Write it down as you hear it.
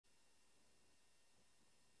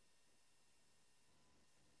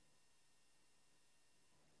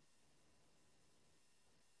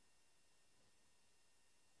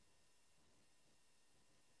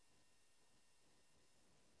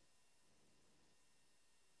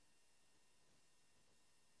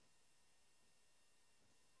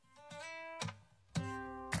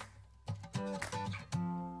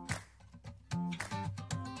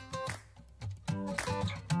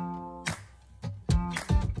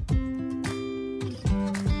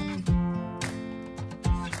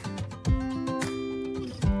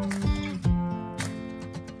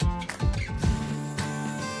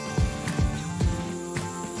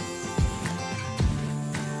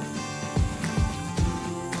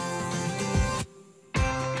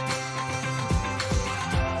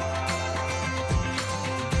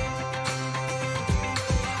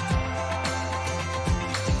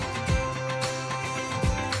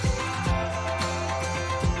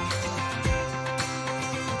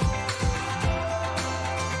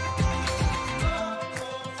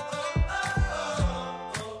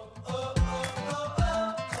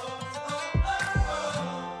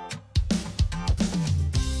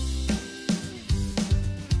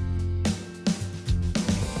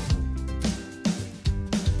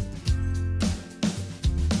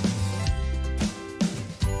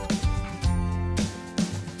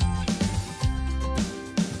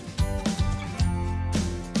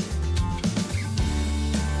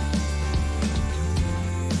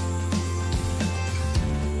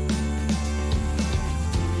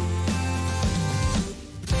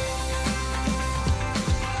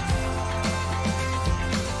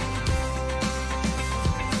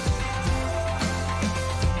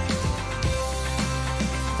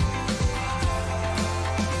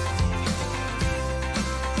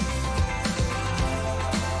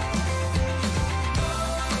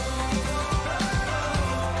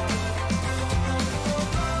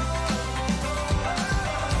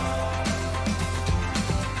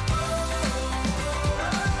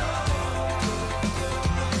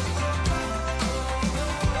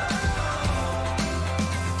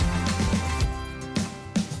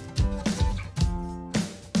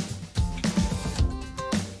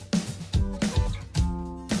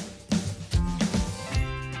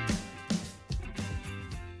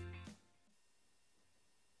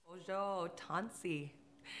Chauncey.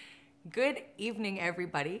 Good evening,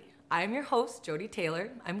 everybody. I'm your host, Jody Taylor.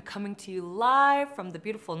 I'm coming to you live from the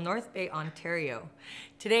beautiful North Bay, Ontario.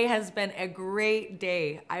 Today has been a great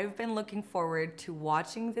day. I've been looking forward to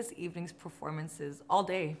watching this evening's performances all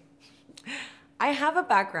day. I have a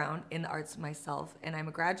background in the arts myself, and I'm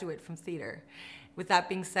a graduate from theater. With that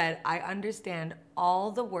being said, I understand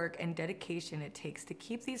all the work and dedication it takes to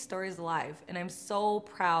keep these stories alive, and I'm so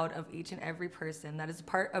proud of each and every person that is a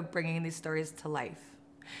part of bringing these stories to life.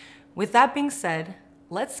 With that being said,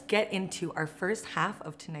 let's get into our first half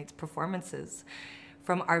of tonight's performances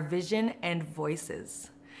from our Vision and Voices.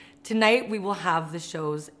 Tonight we will have the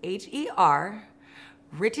shows HER,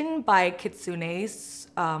 written by Kitsune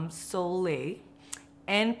Soleil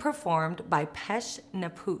and performed by Pesh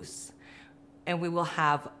Napus. And we will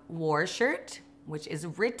have War Shirt, which is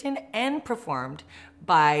written and performed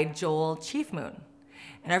by Joel Chiefmoon.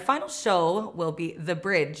 And our final show will be The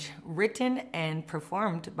Bridge, written and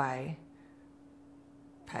performed by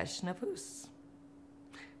Pesh Napus.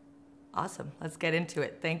 Awesome, let's get into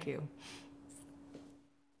it. Thank you.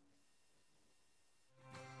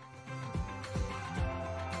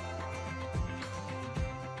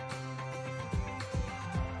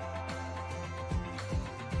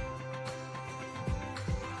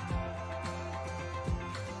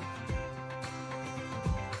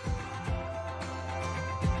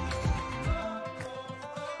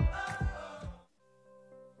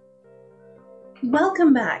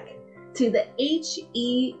 Welcome back to the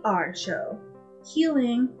HER show,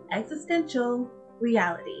 Healing Existential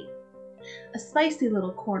Reality, a spicy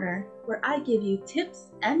little corner where I give you tips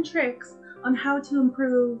and tricks on how to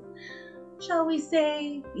improve, shall we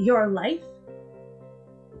say, your life.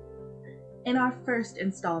 In our first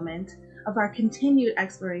installment of our continued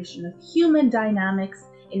exploration of human dynamics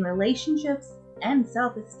in relationships and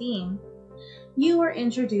self-esteem, you are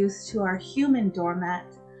introduced to our human doormat,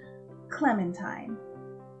 Clementine.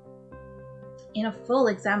 In a full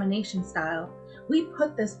examination style, we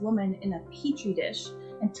put this woman in a petri dish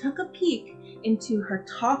and took a peek into her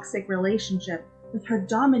toxic relationship with her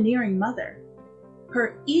domineering mother,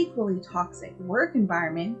 her equally toxic work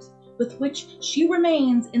environment with which she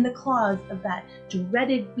remains in the claws of that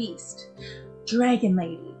dreaded beast, Dragon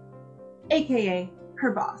Lady, aka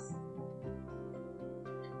her boss.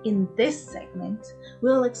 In this segment,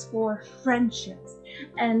 we'll explore friendships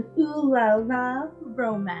and ooh-la-la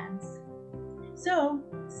romance. So,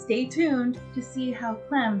 stay tuned to see how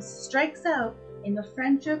Clem strikes out in the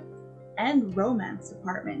friendship and romance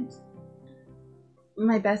department.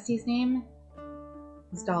 My bestie's name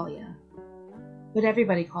is Dahlia, but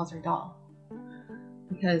everybody calls her Doll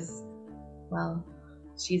because, well,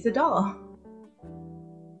 she's a doll.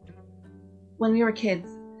 When we were kids,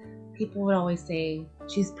 people would always say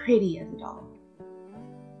she's pretty as a doll.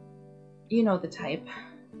 You know the type.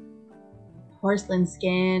 Porcelain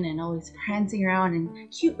skin and always prancing around in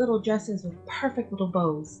cute little dresses with perfect little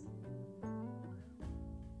bows.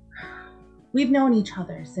 We've known each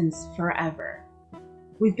other since forever.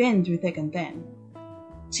 We've been through thick and thin.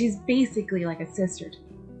 She's basically like a sister to me.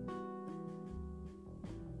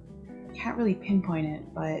 Can't really pinpoint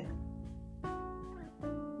it, but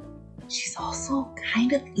she's also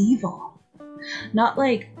kind of evil. Not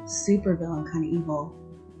like super villain kind of evil,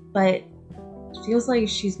 but feels like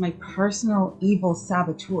she's my personal evil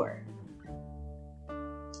saboteur.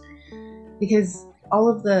 Because all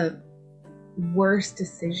of the worst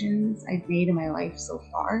decisions I've made in my life so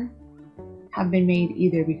far have been made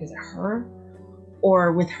either because of her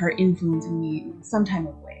or with her influencing me in some type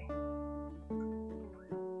of way.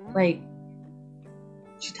 Like,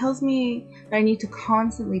 she tells me that I need to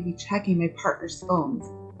constantly be checking my partner's phones.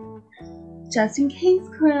 Just in case,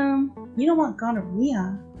 Clem, you don't want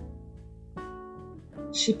gonorrhea.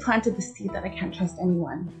 She planted the seed that I can't trust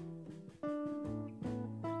anyone.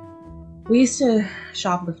 We used to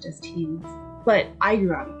shoplift as teens, but I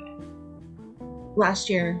grew out of it. Last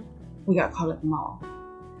year, we got caught at the mall.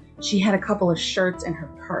 She had a couple of shirts in her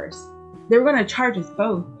purse. They were going to charge us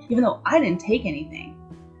both, even though I didn't take anything.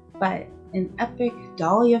 But in epic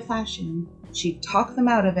Dahlia fashion, she talked them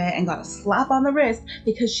out of it and got a slap on the wrist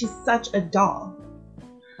because she's such a doll.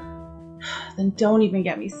 Then don't even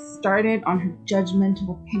get me started on her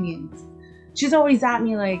judgmental opinions. She's always at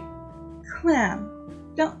me like,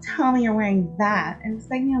 Clem, don't tell me you're wearing that and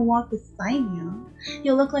expect me to walk beside you.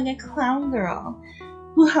 You look like a clown girl.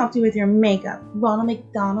 Who helped you with your makeup? Ronald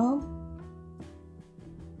McDonald?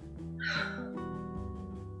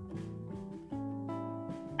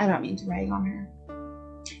 I don't mean to rag on her.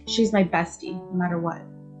 She's my bestie, no matter what.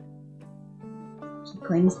 She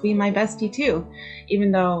claims to be my bestie too,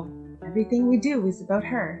 even though everything we do is about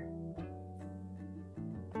her.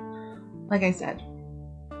 like I said,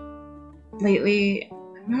 lately,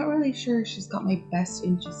 I'm not really sure she's got my best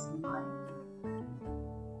interests in mind.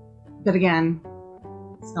 But again,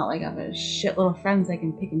 it's not like I have a shitload of friends I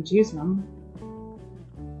can pick and choose from.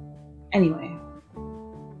 Anyway,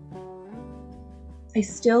 I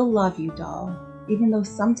still love you, doll, even though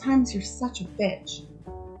sometimes you're such a bitch.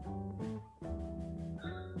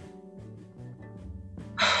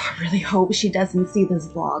 I really hope she doesn't see this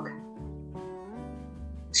vlog.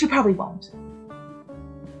 She probably won't.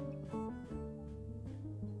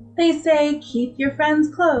 They say keep your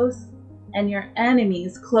friends close and your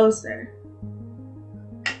enemies closer.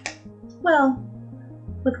 Well,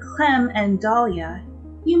 with Clem and Dahlia,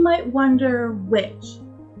 you might wonder which,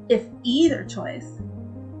 if either choice,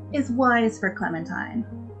 is wise for Clementine,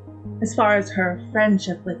 as far as her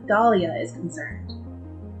friendship with Dahlia is concerned.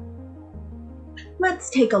 Let's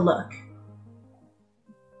take a look.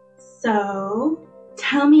 So,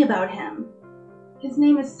 tell me about him. His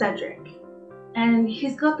name is Cedric, and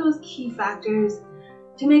he's got those key factors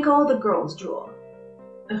to make all the girls drool.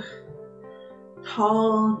 Ugh.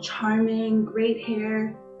 Tall, charming, great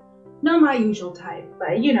hair. Not my usual type,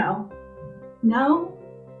 but you know. No?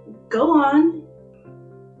 Go on.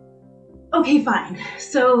 Okay, fine.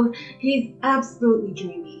 So, he's absolutely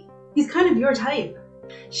dreamy. He's kind of your type.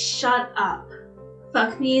 Shut up.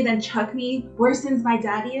 Fuck me, then chuck me, worsens my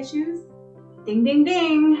daddy issues? Ding, ding,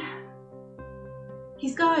 ding.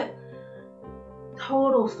 He's got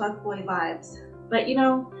total fuckboy vibes, but you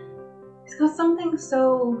know, he's got something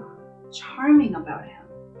so charming about him.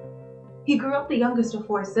 He grew up the youngest of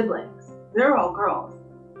 4 siblings. They're all girls.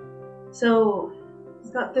 So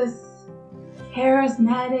he's got this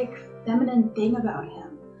charismatic, feminine thing about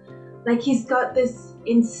him. Like he's got this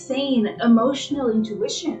insane emotional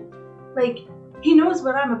intuition. Like he knows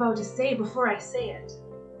what I'm about to say before I say it.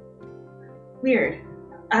 Weird.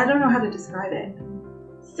 I don't know how to describe it.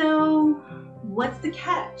 So, what's the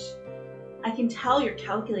catch? I can tell you're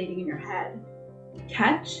calculating in your head.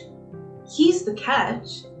 Catch? He's the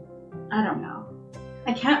catch. I don't know.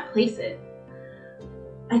 I can't place it.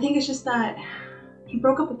 I think it's just that he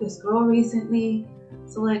broke up with this girl recently,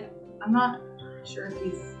 so like, I'm not sure if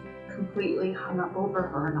he's completely hung up over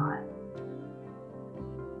her or not.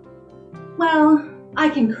 Well, I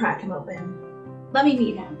can crack him open. Let me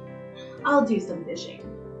meet him. I'll do some fishing.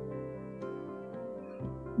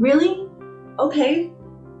 Really? Okay.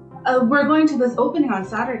 We're going to this opening on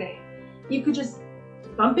Saturday. You could just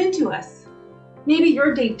bump into us. Maybe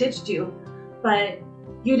your date ditched you, but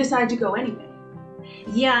you decide to go anyway.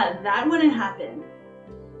 Yeah, that wouldn't happen.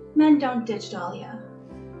 Men don't ditch Dahlia.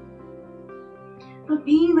 But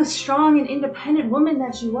being the strong and independent woman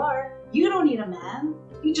that you are, you don't need a man.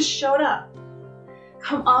 You just showed up.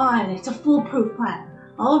 Come on, it's a foolproof plan.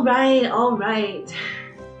 All right.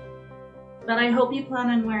 But I hope you plan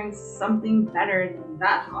on wearing something better than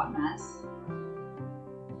that hot mess.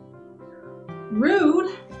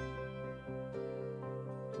 Rude.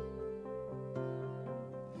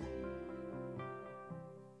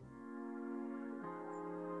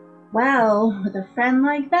 Well, with a friend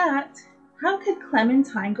like that, how could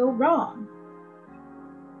Clementine go wrong?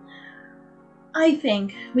 I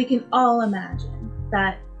think we can all imagine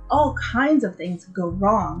that all kinds of things could go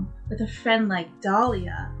wrong with a friend like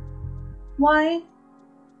Dahlia. Why?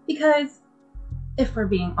 Because, if we're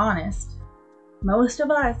being honest, most of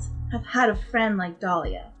us have had a friend like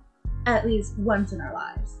Dahlia, at least once in our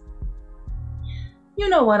lives. You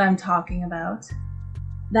know what I'm talking about.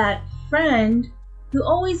 That friend who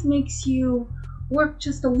always makes you work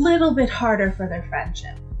just a little bit harder for their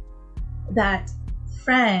friendship. That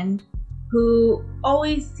friend who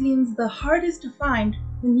always seems the hardest to find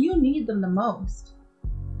when you need them the most.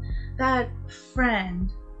 That friend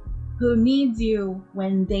who needs you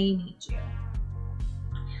when they need you.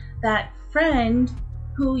 That friend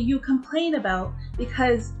who you complain about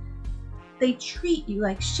because they treat you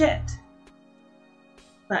like shit.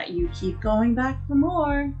 But you keep going back for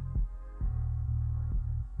more.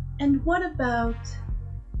 And what about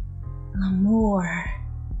l'amour?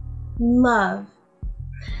 Love.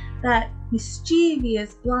 That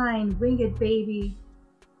mischievous, blind, winged baby.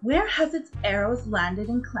 Where has its arrows landed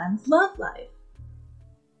in Clem's love life?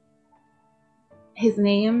 His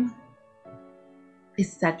name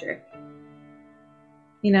is Cedric.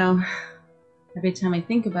 You know, every time I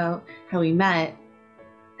think about how we met,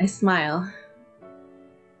 I smile.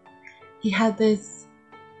 He had this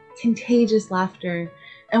contagious laughter,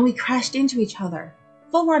 and we crashed into each other,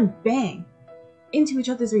 full on bang, into each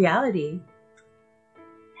other's reality.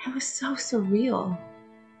 It was so surreal.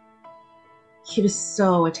 He was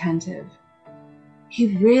so attentive.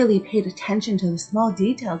 He really paid attention to the small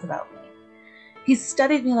details about me. He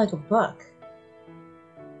studied me like a book.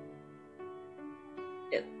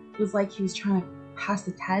 It was like he was trying to pass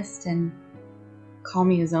the test and call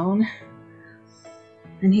me his own.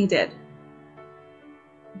 And he did.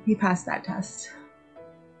 He passed that test.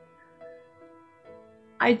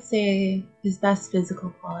 I'd say his best physical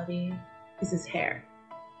quality is his hair.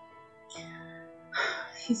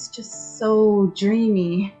 He's just so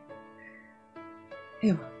dreamy.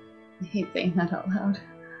 Ew, I hate saying that out loud.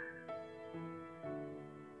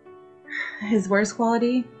 His worst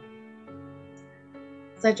quality?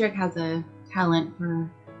 Cedric has a talent for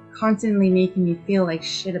constantly making me feel like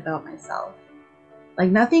shit about myself. Like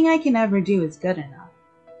nothing I can ever do is good enough,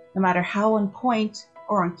 no matter how on point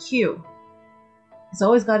or on cue. There's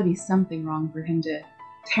always got to be something wrong for him to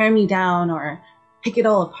tear me down or pick it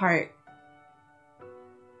all apart.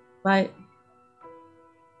 But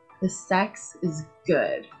the sex is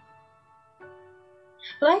good.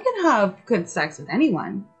 But I can have good sex with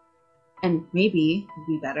anyone. And maybe it'd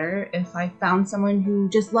be better if I found someone who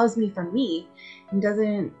just loves me for me and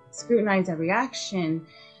doesn't scrutinize every action,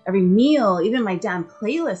 every meal, even my damn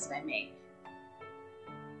playlist I make.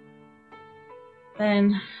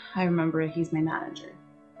 Then I remember he's my manager.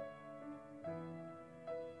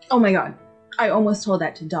 Oh my god, I almost told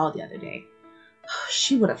that to Doll the other day.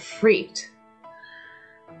 She would have freaked.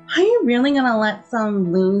 Are you really gonna let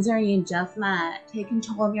some loser you just met take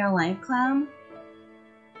control of your life, Clem?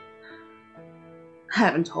 I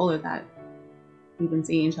haven't told her that. We've been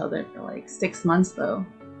seeing each other for like 6 months though.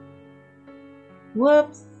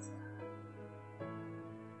 Whoops.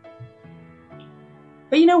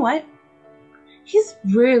 But you know what? He's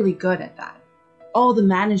really good at that. All the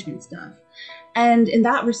management stuff. And in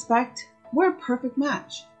that respect, we're a perfect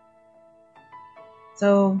match.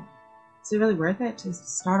 So, is it really worth it to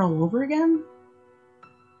start all over again?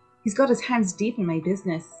 He's got his hands deep in my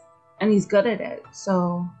business, and he's good at it,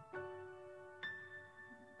 so...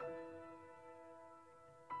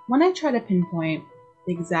 When I try to pinpoint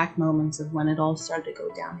the exact moments of when it all started to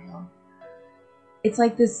go downhill, it's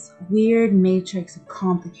like this weird matrix of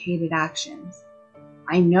complicated actions.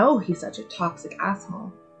 I know he's such a toxic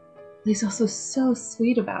asshole, but he's also so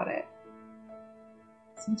sweet about it.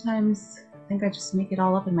 Sometimes I think I just make it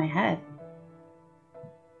all up in my head.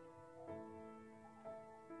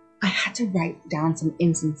 I had to write down some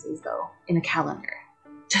instances, though, in a calendar,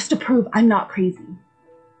 just to prove I'm not crazy.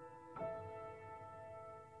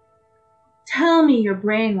 Tell me you're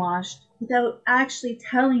brainwashed without actually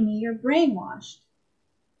telling me you're brainwashed.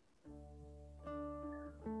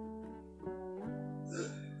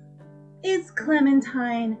 Is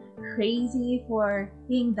Clementine crazy for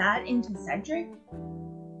being that into Cedric?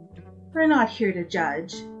 We're not here to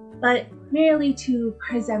judge, but merely to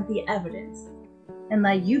present the evidence and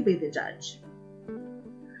let you be the judge.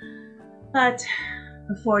 But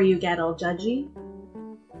before you get all judgy,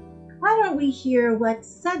 why don't we hear what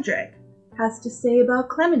Cedric has to say about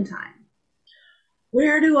Clementine?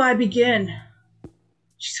 Where do I begin?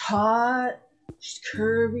 She's hot, she's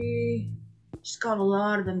curvy, she's got a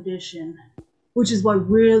lot of ambition, which is what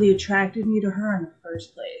really attracted me to her in the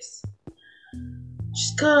first place.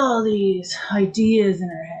 She's got all these ideas in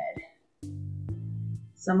her head.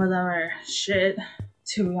 Some of them are shit,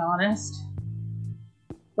 to be honest.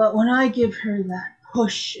 But when I give her that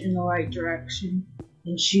push in the right direction,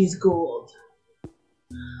 then she's gold.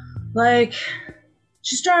 Like,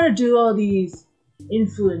 she's trying to do all these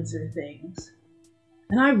influencer things.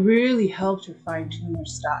 And I really helped her fine-tune her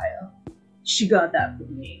style. She got that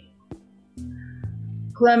from me.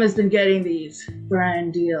 Clem has been getting these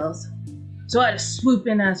brand deals, so I had to swoop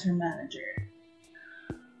in as her manager.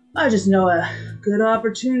 I just know a good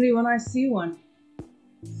opportunity when I see one.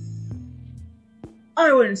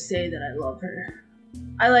 I wouldn't say that I love her.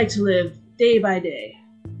 I like to live day by day.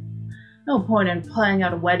 No point in planning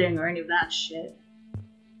out a wedding or any of that shit.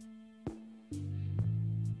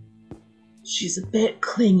 She's a bit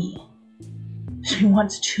clingy. She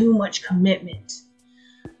wants too much commitment.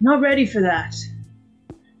 Not ready for that.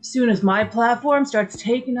 As soon as my platform starts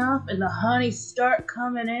taking off and the honeys start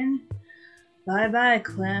coming in, bye-bye,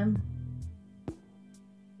 Clem.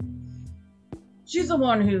 She's the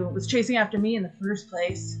one who was chasing after me in the first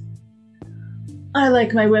place. I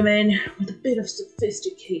like my women with a bit of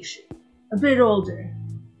sophistication, a bit older.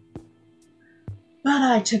 But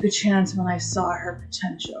I took a chance when I saw her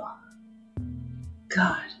potential.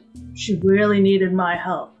 God, she really needed my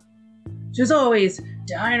help. She was always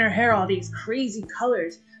dyeing her hair all these crazy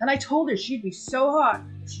colors, and I told her she'd be so hot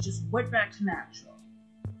if she just went back to natural.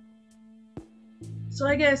 So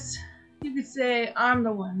I guess you could say I'm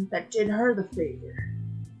the one that did her the favor.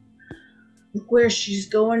 Look where she's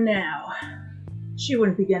going now. She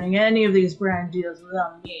wouldn't be getting any of these brand deals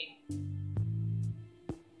without me.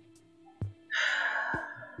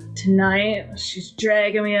 Tonight, she's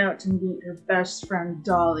dragging me out to meet her best friend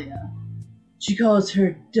Dahlia. She calls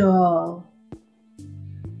her doll.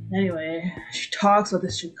 Anyway, she talks about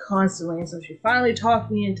this shit constantly, so she finally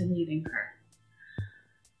talked me into meeting her.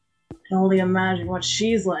 I can only imagine what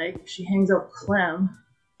she's like if she hangs out with Clem.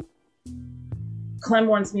 Clem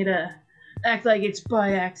wants me to act like it's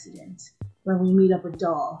by accident when we meet up with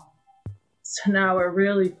Doll. So now we're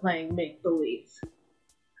really playing make-believe.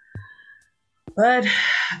 But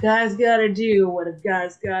a guy's gotta do what a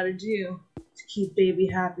guy's gotta do to keep baby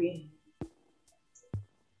happy.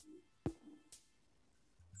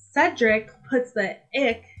 Cedric puts the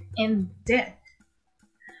ick in dick.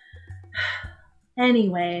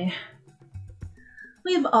 Anyway,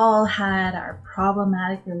 we've all had our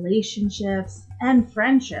problematic relationships and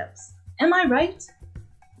friendships. Am I right?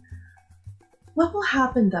 What will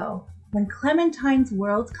happen though when Clementine's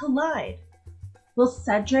worlds collide? Will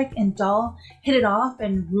Cedric and Doll hit it off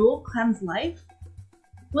and rule Clem's life?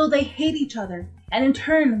 Will they hate each other and in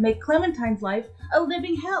turn make Clementine's life a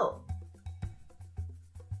living hell?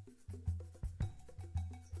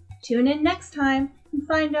 Tune in next time and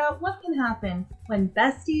find out what can happen when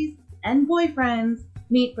besties and boyfriends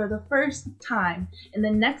meet for the first time in the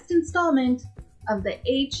next installment of the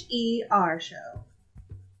HER show.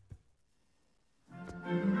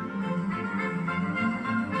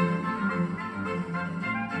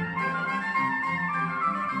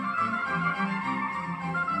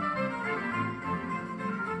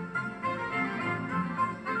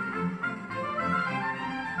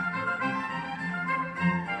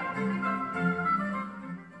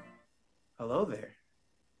 Hello there.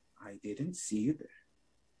 I didn't see you there,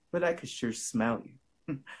 but I could sure smell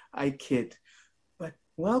you. I kid, but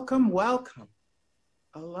welcome, welcome.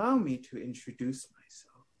 Allow me to introduce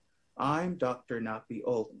myself. I'm Dr. Napi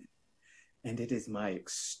Oldman, and it is my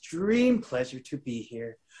extreme pleasure to be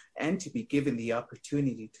here and to be given the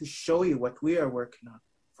opportunity to show you what we are working on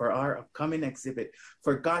for our upcoming exhibit,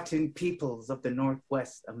 Forgotten Peoples of the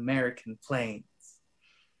Northwest American Plains.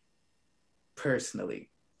 Personally,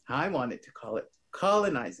 I wanted to call it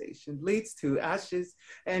Colonization Leads to Ashes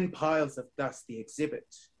and Piles of Dust, the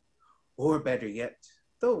exhibit. Or better yet,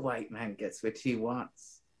 the white man gets what he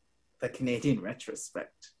wants, the Canadian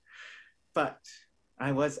retrospect. But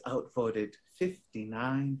I was outvoted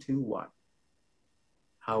 59-1.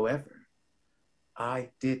 However, I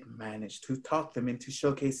did manage to talk them into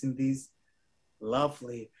showcasing these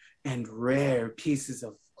lovely and rare pieces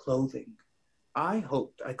of clothing. I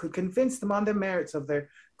hoped I could convince them on the merits of their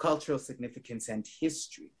cultural significance and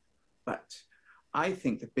history. But I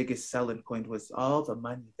think the biggest selling point was all the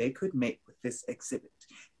money they could make with this exhibit.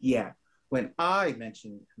 Yeah, when I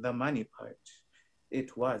mentioned the money part,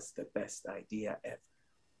 it was the best idea ever.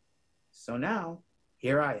 So now,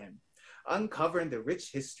 here I am, uncovering the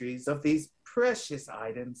rich histories of these precious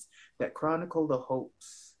items that chronicle the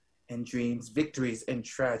hopes and dreams, victories and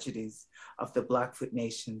tragedies of the Blackfoot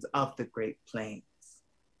nations of the Great Plains.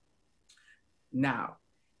 Now,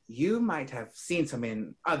 you might have seen some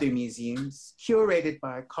in other museums curated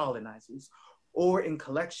by colonizers or in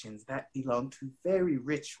collections that belong to very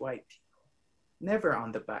rich white people, never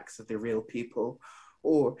on the backs of the real people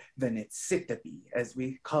or the Nitsitabi, as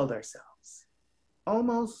we called ourselves.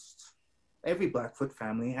 Almost every Blackfoot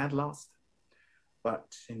family had lost them,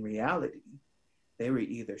 but in reality, they were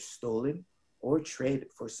either stolen or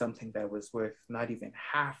traded for something that was worth not even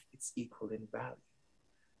half its equal in value.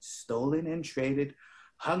 Stolen and traded,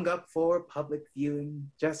 hung up for public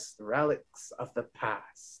viewing, just relics of the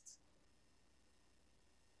past.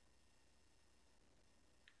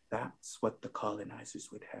 That's what the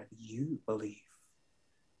colonizers would have you believe.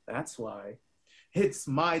 That's why it's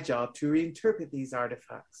my job to reinterpret these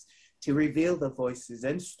artifacts, to reveal the voices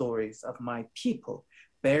and stories of my people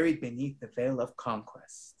buried beneath the veil of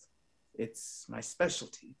conquest. It's my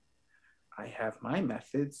specialty. I have my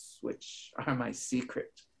methods, which are my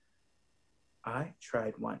secret. I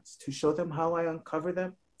tried once to show them how I uncover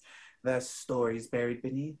them, the stories buried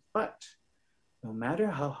beneath, but no matter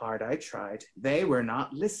how hard I tried, they were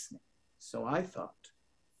not listening. So I thought,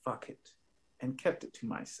 fuck it, and kept it to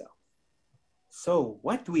myself. So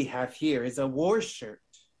what we have here is a war shirt.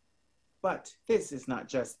 But this is not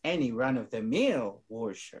just any run-of-the-mill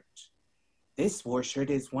war shirt. This war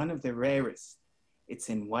shirt is one of the rarest. It's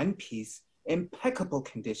in one piece, impeccable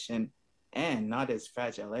condition, and not as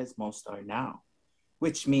fragile as most are now,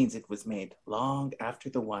 which means it was made long after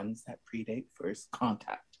the ones that predate first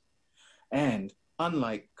contact. And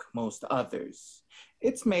Unlike most others,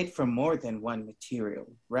 it's made from more than one material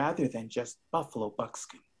rather than just buffalo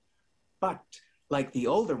buckskin. But like the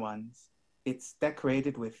older ones, it's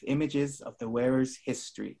decorated with images of the wearer's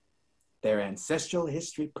history, their ancestral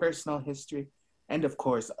history, personal history, and of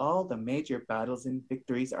course, all the major battles and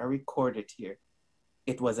victories are recorded here.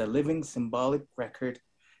 It was a living symbolic record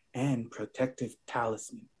and protective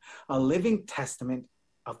talisman, a living testament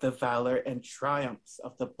of the valor and triumphs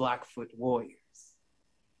of the Blackfoot warriors.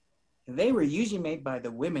 They were usually made by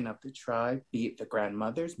the women of the tribe, be it the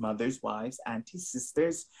grandmothers, mothers, wives, aunties,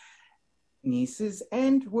 sisters, nieces,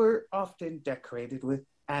 and were often decorated with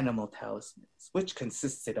animal talismans, which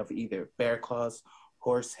consisted of either bear claws,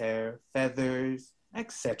 horsehair, feathers,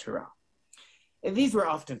 etc. These were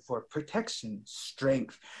often for protection,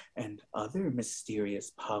 strength, and other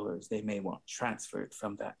mysterious powers they may want transferred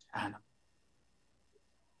from that animal.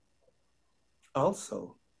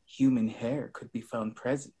 Also, human hair could be found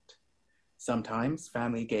present. Sometimes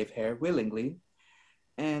family gave hair willingly,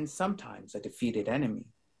 and sometimes a defeated enemy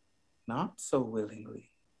not so willingly.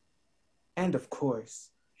 And of course,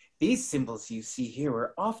 these symbols you see here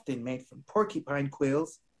were often made from porcupine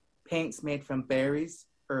quills, paints made from berries,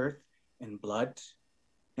 earth, and blood,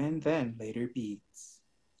 and then later beads.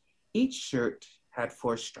 Each shirt had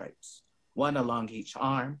 4 stripes, one along each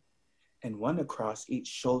arm, and one across each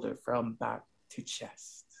shoulder from back to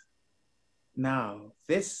chest. Now,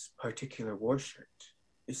 this particular war shirt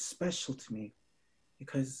is special to me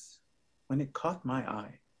because when it caught my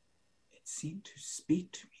eye, it seemed to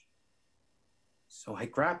speak to me. So I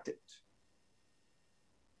grabbed it,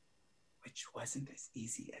 which wasn't as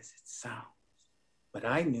easy as it sounds, but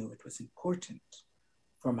I knew it was important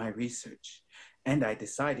for my research, and I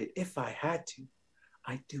decided if I had to,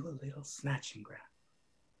 I'd do a little snatch and grab.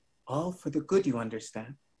 All for the good, you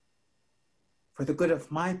understand? For the good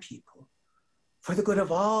of my people, for the good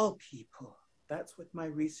of all people. That's what my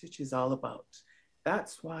research is all about.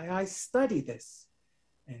 That's why I study this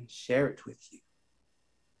and share it with you.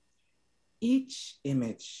 Each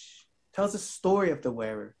image tells a story of the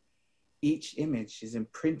wearer. Each image is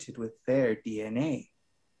imprinted with their DNA.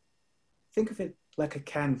 Think of it like a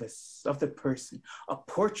canvas of the person, a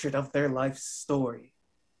portrait of their life story.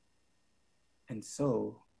 And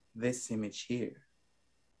so this image here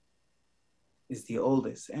is the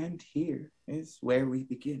oldest, and here is where we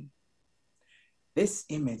begin. This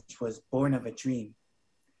image was born of a dream,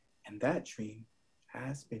 and that dream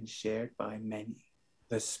has been shared by many.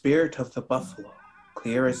 The spirit of the buffalo,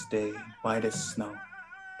 clear as day and white as snow.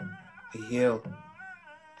 The hill,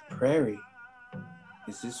 the prairie.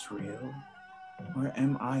 Is this real, or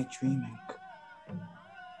am I dreaming?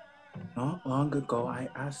 Not long ago, I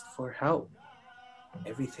asked for help.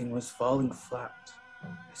 Everything was falling flat.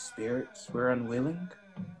 The spirits were unwilling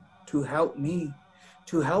to help me,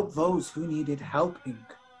 to help those who needed helping.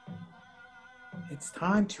 It's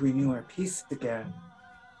time to renew our peace again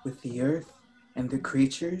with the earth and the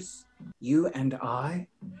creatures, you and I,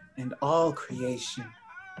 and all creation.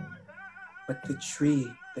 But the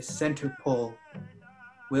tree, the center pole,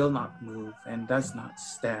 will not move and does not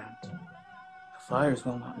stand. The fires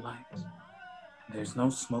will not light, and there's no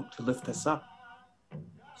smoke to lift us up.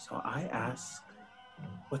 So I ask,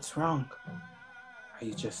 what's wrong? Are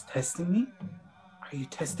you just testing me? Are you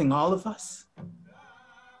testing all of us?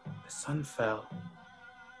 The sun fell,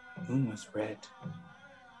 the moon was red,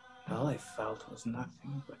 and all I felt was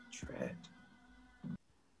nothing but dread.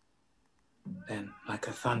 Then, like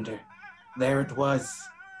a thunder, there it was,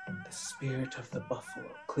 the spirit of the buffalo,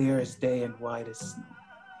 clear as day and white as snow,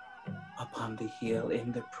 upon the hill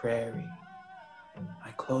in the prairie.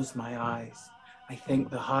 I closed my eyes, I thank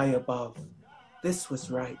the high above. This was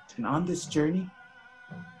right, and on this journey,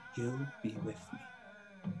 you'll be with me.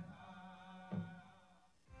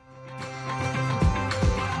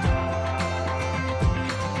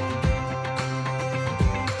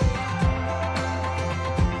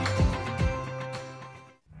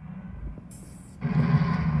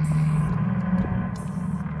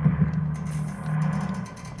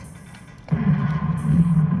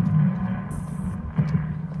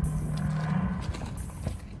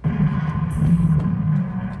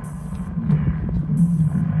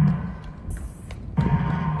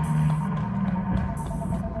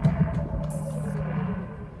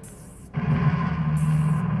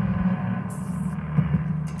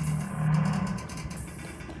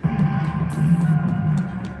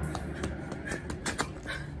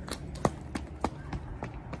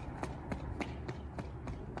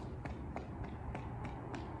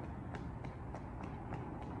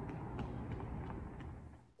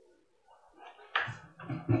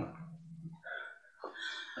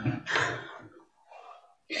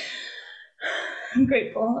 I'm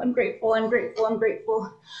grateful, I'm grateful, I'm grateful, I'm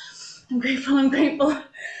grateful. I'm grateful, I'm grateful.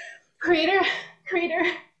 Creator, Creator,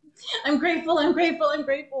 I'm grateful, I'm grateful, I'm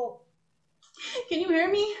grateful. Can you hear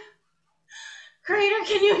me? Creator,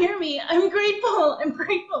 can you hear me? I'm grateful, I'm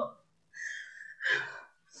grateful.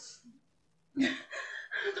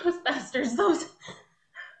 Those bastards, those...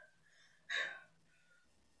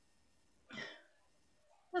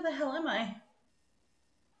 Where the hell am I?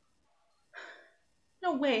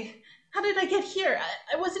 No way. How did I get here?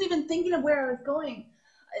 I wasn't even thinking of where I was going.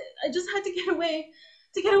 I just had to get away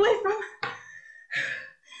from...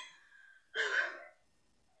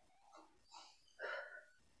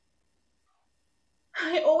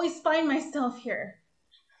 I always find myself here.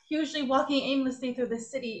 Usually walking aimlessly through the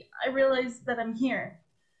city, I realize that I'm here,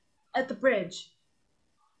 at the bridge.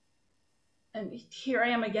 And here I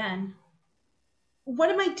am again. What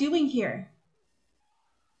am I doing here?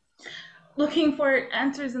 Looking for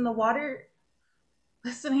answers in the water?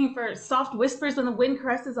 Listening for soft whispers when the wind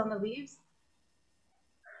caresses on the leaves?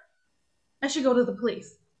 I should go to the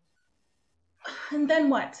police. And then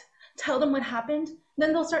what? Tell them what happened?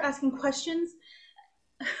 Then they'll start asking questions?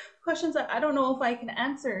 Questions that I don't know if I can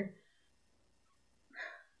answer.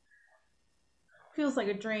 Feels like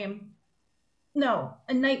a dream. No,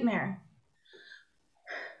 a nightmare.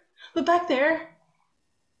 But back there,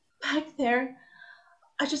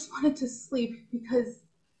 I just wanted to sleep because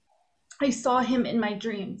I saw him in my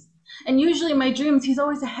dreams. And usually in my dreams, he's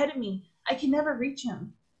always ahead of me. I can never reach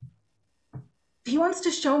him. He wants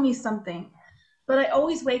to show me something, but I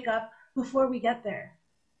always wake up before we get there.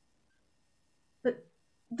 But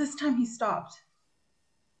this time he stopped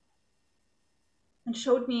and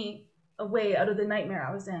showed me a way out of the nightmare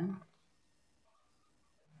I was in.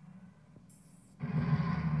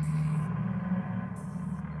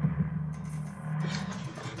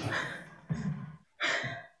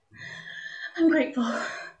 I'm grateful.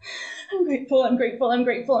 I'm grateful, I'm grateful, I'm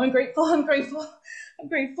grateful, I'm grateful, I'm grateful, I'm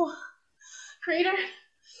grateful. Creator,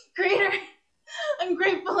 Creator, I'm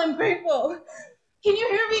grateful, I'm grateful. Can you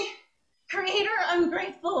hear me? Creator, I'm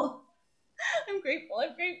grateful. I'm grateful,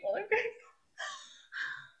 I'm grateful, I'm grateful.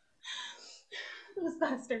 Those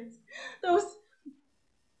bastards, those...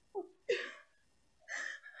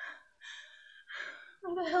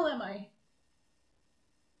 Where the hell am I?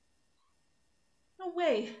 No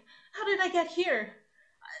way. How did I get here?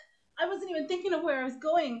 I wasn't even thinking of where I was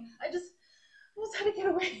going. I just had to get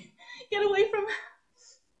away from...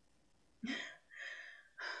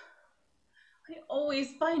 I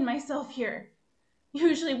always find myself here.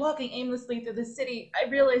 Usually walking aimlessly through the city, I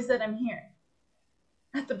realize that I'm here,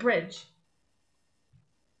 at the bridge.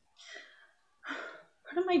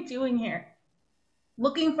 What am I doing here?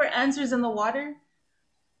 Looking for answers in the water?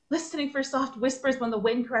 Listening for soft whispers when the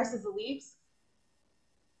wind caresses the leaves?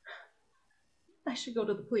 I should go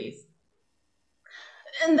to the police.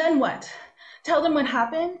 And then what? Tell them what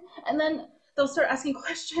happened? And then they'll start asking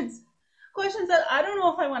questions. Questions that I don't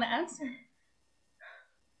know if I want to answer.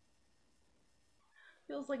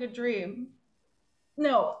 Feels like a dream.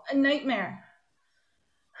 No, a nightmare.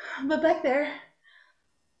 But back there,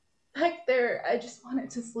 I just wanted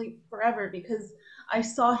to sleep forever because I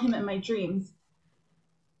saw him in my dreams.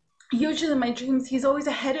 Usually in my dreams, he's always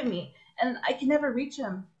ahead of me, and I can never reach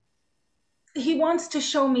him. He wants to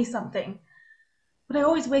show me something, but I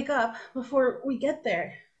always wake up before we get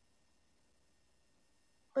there.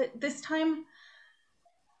 But this time,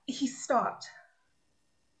 he stopped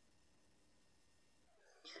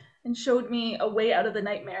and showed me a way out of the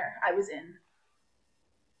nightmare I was in.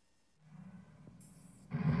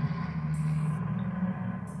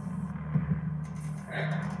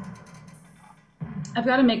 I've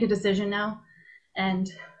got to make a decision now, and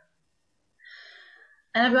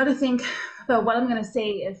I've got to think about what I'm going to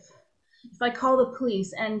say if I call the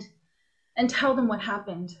police and tell them what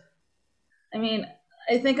happened. I mean,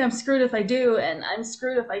 I think I'm screwed if I do, and I'm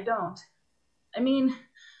screwed if I don't. I mean,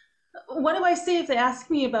 what do I say if they ask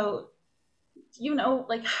me about, you know,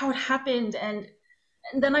 like how it happened, and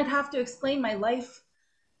then I'd have to explain my life.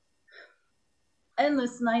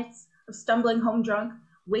 Endless nights of stumbling home drunk,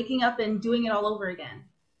 waking up and doing it all over again.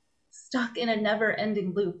 Stuck in a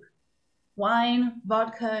never-ending loop. Wine,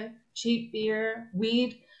 vodka, cheap beer,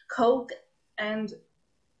 weed, coke, and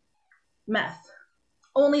meth.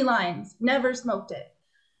 Only lines, never smoked it.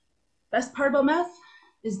 Best part about meth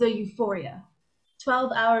is the euphoria.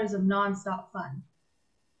 12 hours of non-stop fun.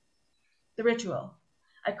 The ritual.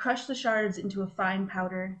 I crush the shards into a fine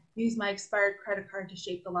powder, use my expired credit card to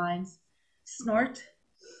shape the lines, snort.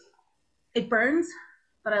 It burns,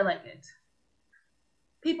 but I like it.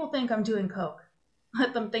 People think I'm doing coke.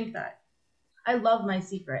 Let them think that. I love my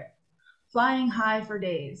secret. flying high for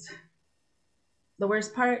days. The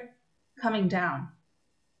worst part, coming down.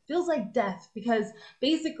 Feels like death because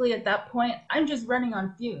basically at that point, I'm just running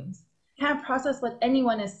on fumes. Can't process what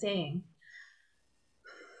anyone is saying.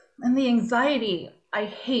 And the anxiety, I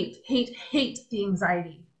hate the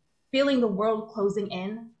anxiety. Feeling the world closing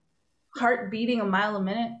in, heart beating a mile a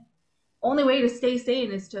minute. Only way to stay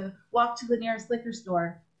sane is to walk to the nearest liquor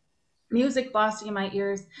store, music blasting in my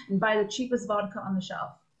ears, and buy the cheapest vodka on the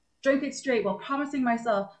shelf. Drink it straight while promising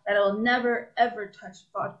myself that I will never, ever touch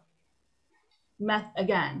meth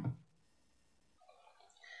again.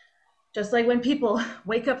 Just like when people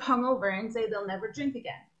wake up hungover and say they'll never drink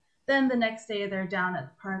again. Then the next day they're down at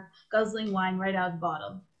the park, guzzling wine right out of the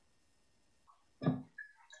bottle.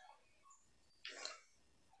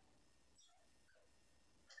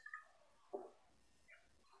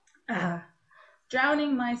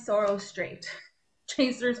 Drowning my sorrow straight.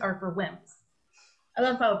 Chasers are for wimps. I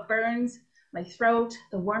love how it burns my throat,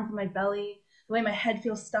 the warmth of my belly, the way my head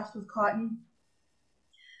feels stuffed with cotton.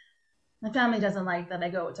 My family doesn't like that I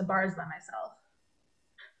go to bars by myself.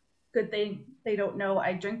 Good thing they don't know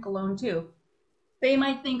I drink alone too. They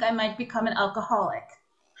might think I might become an alcoholic.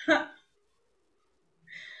 I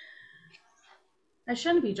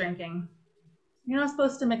shouldn't be drinking. You're not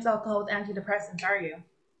supposed to mix alcohol with antidepressants, are you?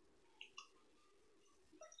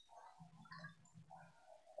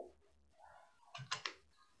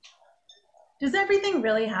 Does everything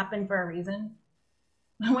really happen for a reason?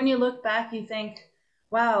 When you look back, you think,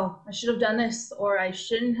 wow, I should have done this, or I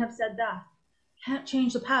shouldn't have said that. Can't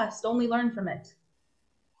change the past, only learn from it.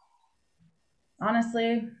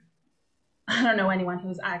 Honestly, I don't know anyone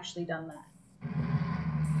who's actually done that.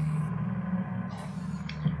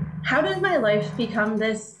 How did my life become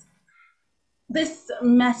this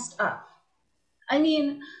messed up? I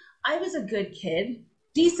mean, I was a good kid,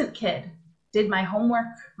 decent kid, did my homework,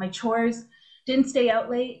 my chores, didn't stay out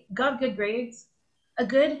late, got good grades, a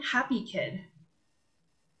good, happy kid.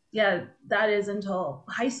 Yeah, that is until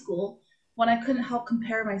high school, when I couldn't help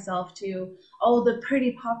compare myself to all the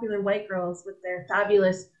pretty popular white girls with their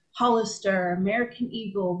fabulous Hollister, American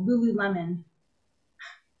Eagle, Lululemon.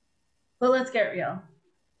 But let's get real.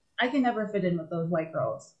 I can never fit in with those white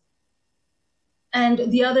girls.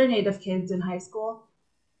 And the other Native kids in high school,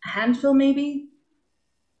 a handful maybe,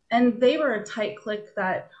 and they were a tight clique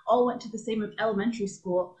that all went to the same elementary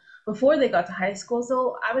school before they got to high school,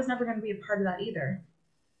 so I was never going to be a part of that either.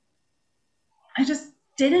 I just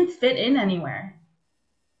didn't fit in anywhere.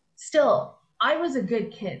 Still, I was a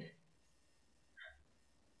good kid.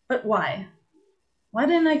 But why? Why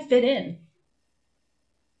didn't I fit in?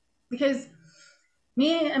 Because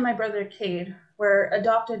me and my brother Cade were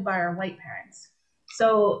adopted by our white parents.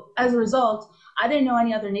 So as a result, I didn't know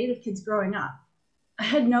any other Native kids growing up. I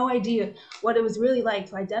had no idea what it was really like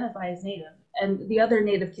to identify as Native, and the other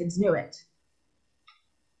Native kids knew it.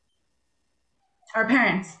 Our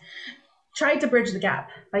parents tried to bridge the gap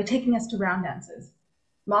by taking us to round dances.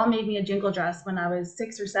 Mom made me a jingle dress when I was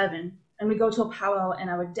 6 or 7, and we'd go to a powwow and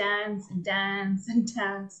I would dance and dance and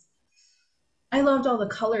dance. I loved all the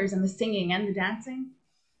colors and the singing and the dancing.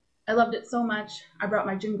 I loved it so much, I brought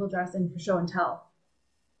my jingle dress in for show and tell.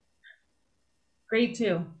 Grade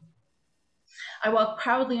 2. I walked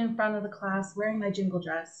proudly in front of the class wearing my jingle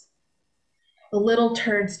dress. The little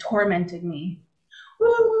turds tormented me.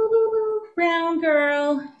 Woo, woo, woo, woo, brown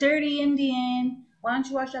girl, dirty Indian. Why don't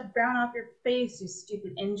you wash that brown off your face, you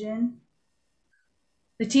stupid Injun?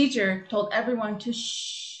 The teacher told everyone to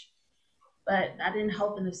shh, but that didn't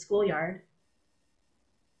help in the schoolyard.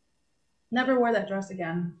 Never wore that dress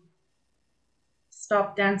again.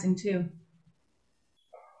 Stopped dancing too.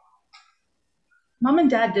 Mom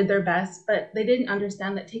and Dad did their best, but they didn't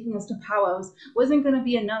understand that taking us to powwows wasn't going to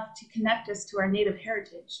be enough to connect us to our Native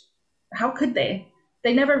heritage. How could they?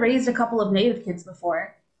 They never raised a couple of Native kids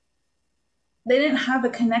before. They didn't have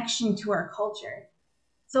a connection to our culture.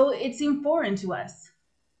 So it seemed foreign to us,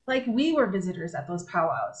 like we were visitors at those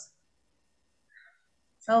powwows.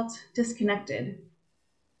 Felt disconnected.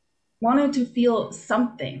 Wanted to feel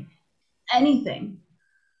something, anything.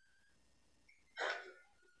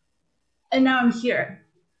 And now I'm here,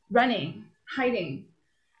 running, hiding.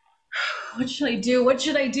 What should I do? What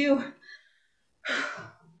should I do?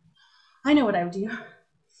 I know what I would do.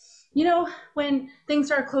 You know, when things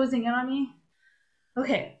start closing in on me?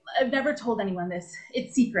 Okay, I've never told anyone this.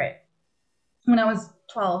 It's secret. When I was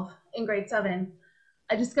 12, in grade 7,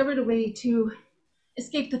 I discovered a way to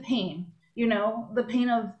escape the pain, you know, the pain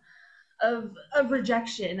of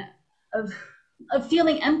rejection, of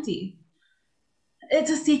feeling empty. It's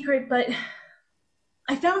a secret, but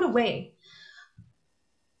I found a way.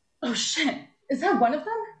 Oh shit, is that one of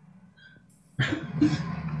them?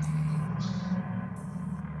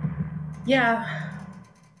 Yeah,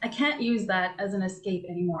 I can't use that as an escape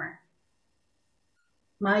anymore.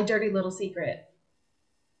 My dirty little secret.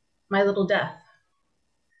 My little death.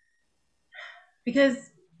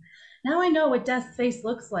 Because now I know what death's face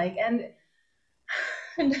looks like, and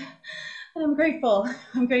I'm grateful.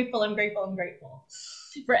 I'm grateful, I'm grateful, I'm grateful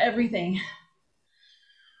for everything.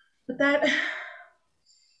 But that's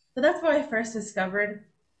how I first discovered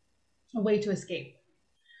a way to escape.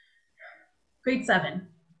 Grade 7.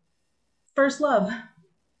 First love,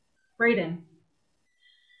 Brayden.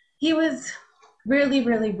 He was really,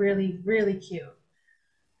 really, really, really cute.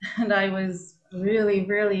 And I was really,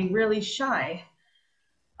 really, really shy.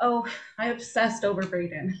 Oh, I obsessed over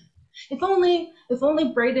Brayden. If only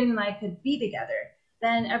Brayden and I could be together,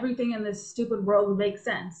 then everything in this stupid world would make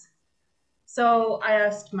sense. So I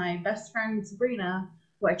asked my best friend Sabrina,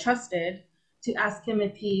 who I trusted, to ask him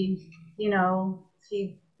if he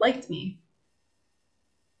liked me.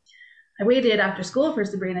 I waited after school for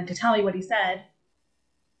Sabrina to tell me what he said.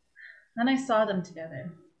 Then I saw them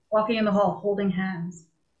together, walking in the hall, holding hands.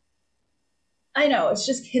 I know, it's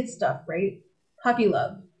just kid stuff, right? Puppy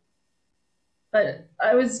love. But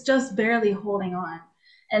I was just barely holding on,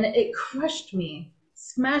 and it crushed me,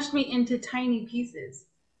 smashed me into tiny pieces.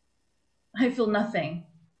 I feel nothing,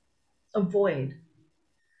 a void.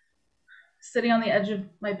 Sitting on the edge of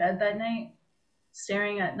my bed that night,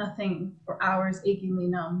 staring at nothing for hours, achingly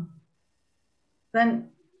numb. Then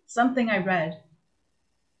something I read.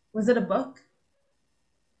 Was it a book?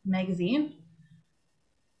 A magazine?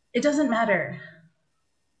 It doesn't matter.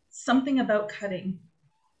 Something about cutting.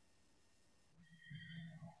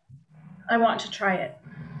 I want to try it.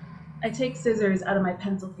 I take scissors out of my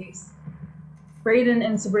pencil case. Brayden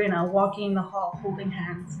and Sabrina walking the hall holding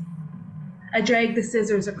hands. I drag the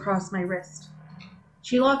scissors across my wrist.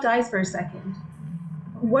 She locked eyes for a second.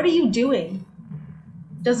 What are you doing?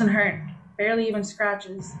 Doesn't hurt, barely even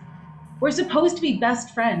scratches. We're supposed to be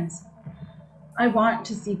best friends. I want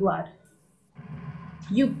to see blood.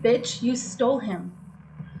 You bitch, you stole him.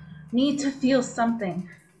 Need to feel something.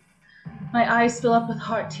 My eyes fill up with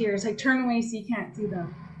hot tears. I turn away so you can't see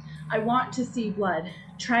them. I want to see blood.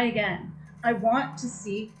 Try again. I want to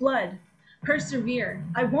see blood. Persevere.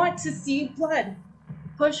 I want to see blood.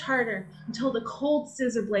 Push harder until the cold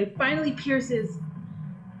scissor blade finally pierces.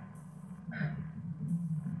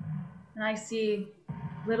 And I see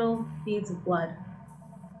little beads of blood.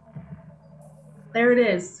 There it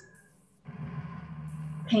is.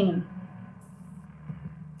 Pain.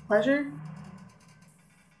 Pleasure?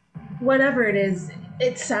 Whatever it is,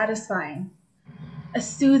 it's satisfying. A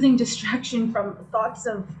soothing distraction from thoughts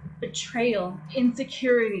of betrayal,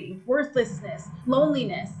 insecurity, worthlessness,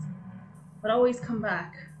 loneliness, but always come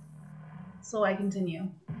back. So I continue.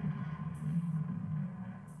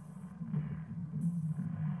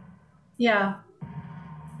 Yeah,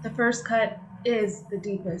 the first cut is the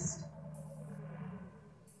deepest.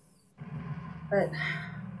 But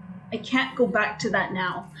I can't go back to that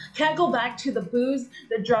now. Can't go back to the booze,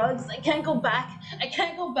 the drugs. I can't go back. I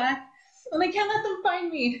can't go back. And I can't let them find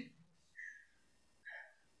me.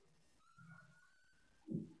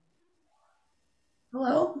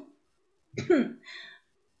 Hello?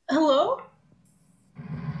 Hello?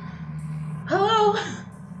 Hello?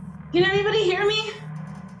 Can anybody hear me?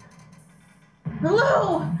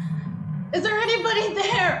 Hello? Is there anybody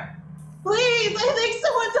there? Please, I think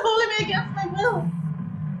someone's holding me against my will.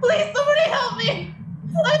 Please, somebody help me!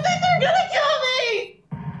 I think they're gonna kill me!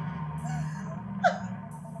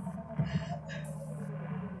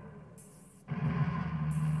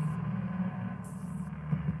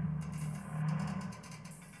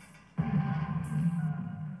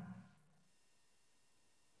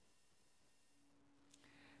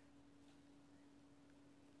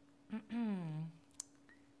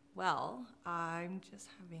 Well, I'm just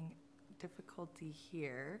having difficulty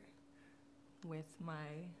here with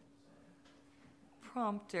my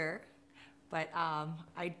prompter, but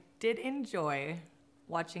I did enjoy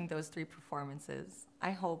watching those 3 performances.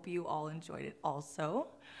 I hope you all enjoyed it also.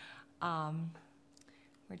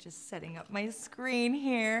 We're just setting up my screen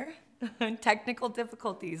here. Technical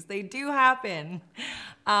difficulties, they do happen.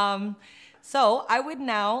 So I would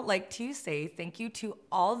now like to say thank you to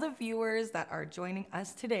all the viewers that are joining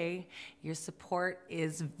us today. Your support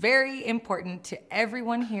is very important to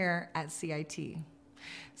everyone here at CIT.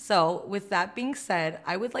 So with that being said,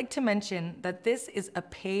 I would like to mention that this is a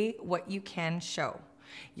pay what you can show.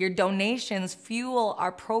 Your donations fuel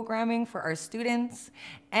our programming for our students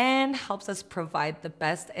and helps us provide the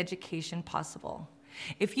best education possible.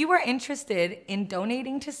 If you are interested in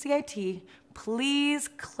donating to CIT, please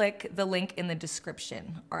click the link in the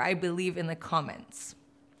description, or I believe in the comments.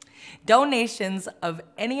 Donations of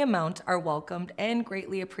any amount are welcomed and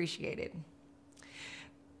greatly appreciated.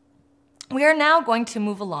 We are now going to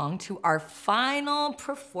move along to our final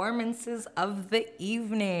performances of the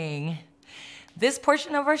evening. This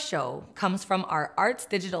portion of our show comes from our Arts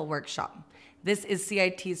Digital Workshop. This is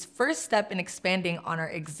CIT's first step in expanding on our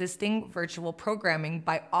existing virtual programming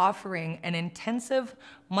by offering an intensive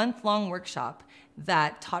month-long workshop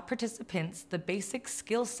that taught participants the basic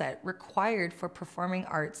skill set required for performing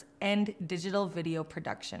arts and digital video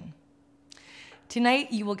production.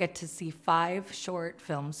 Tonight, you will get to see 5 short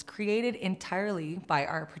films created entirely by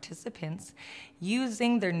our participants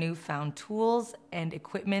using their newfound tools and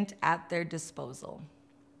equipment at their disposal.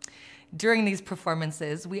 During these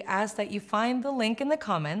performances, we ask that you find the link in the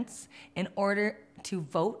comments in order to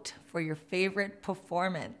vote for your favorite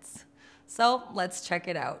performance. So let's check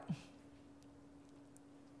it out.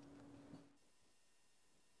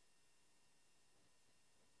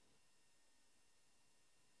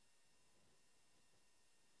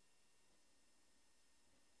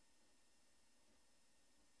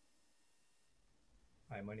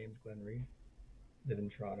 Hi, my name is Glenn Ree, live in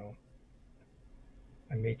Toronto.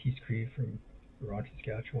 I'm Métis Cree from Toronto,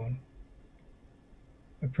 Saskatchewan.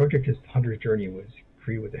 My project is Hunter's Journey was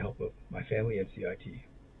Cree with the help of my family and CIT.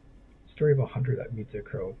 Story of a hunter that meets a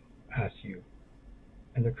crow, asks you,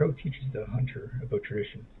 and the crow teaches the hunter about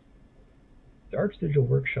tradition. The Arts Digital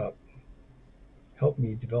Workshop helped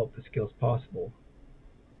me develop the skills possible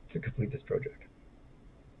to complete this project.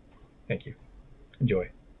 Thank you. Enjoy.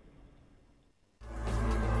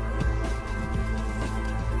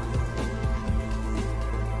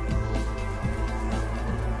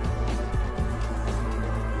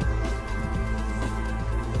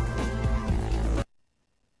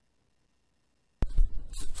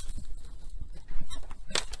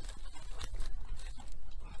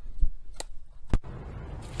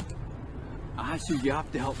 So you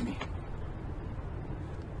have to help me.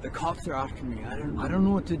 The cops are after me. I don't know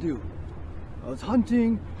what to do. I was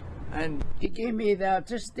hunting and You gave me the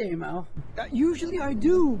demo. usually I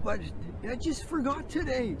do, but I just forgot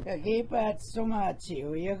today. Ja kiipäät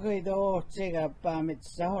somatsiu, ja kui too tsega paamit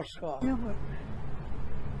sahosko. Yeah,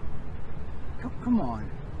 but come on.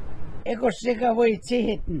 Eko sega voi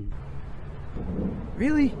tsihitten.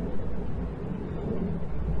 Really?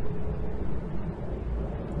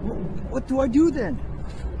 What do I do then?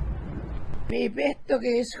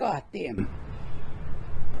 Piipettoki iskaattiin.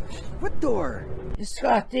 What door?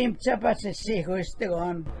 Iskaattiin tsapatse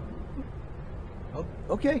sihuistekoon. Oh,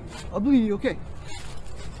 okay, I'll believe you, okay.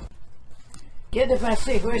 Ketäpäs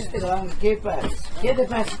sihuistekoon, kiipäät.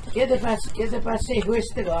 Ketäpäs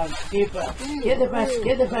sihuistekoon, kiipäät.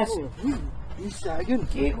 Ketäpäs. He's sagging.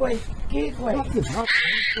 Kiikoi.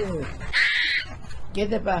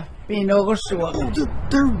 Ketäpä pinokosua. Oh,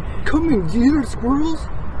 they're coming. Do you hear the squirrels?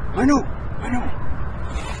 I know.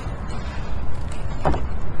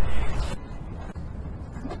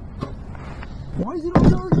 Why is it all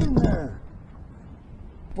dark in there?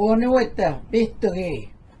 Puhunuitta,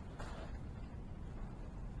 vittuki.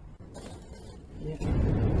 What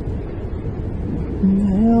the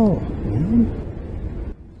hell, man?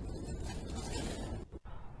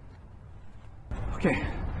 Okay.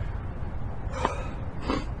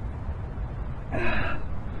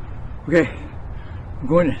 Okay, I'm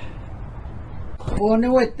going in.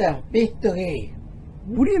 Puhunuitta, vittuki.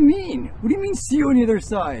 What do you mean? What do you mean see you on the other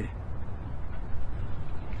side?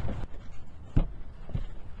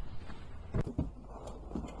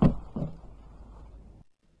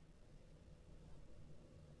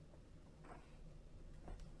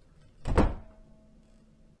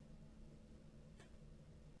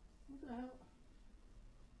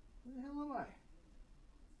 Where the hell am I?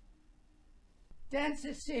 Dance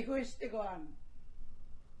sihuistekoon.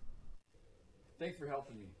 Thanks for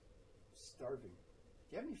helping me. I'm starving.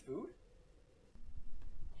 Do you have any food?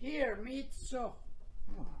 Here, meat so.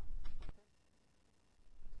 Oh.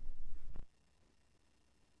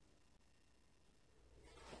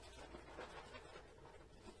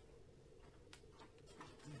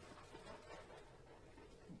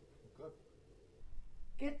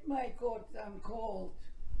 Get my coat, I'm cold.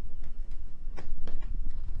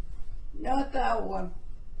 Not that one.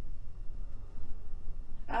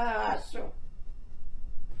 Ah, so.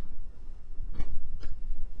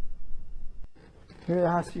 Here,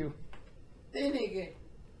 I ask you. Tinige.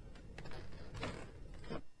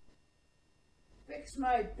 Fix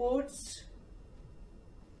my boots.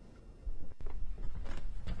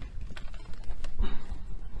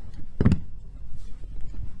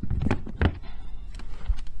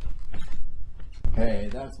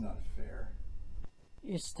 that's not fair.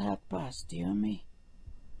 Is that past you and me?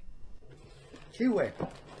 Kiwi.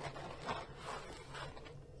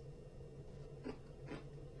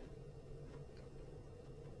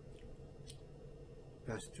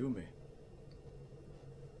 Pass to me.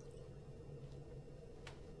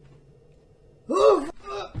 Who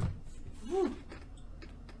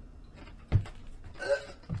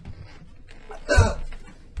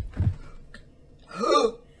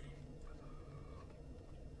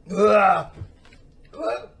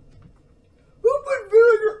put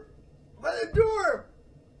vinegar by the door?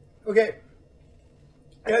 Okay,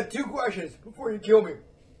 I got 2 questions before you kill me.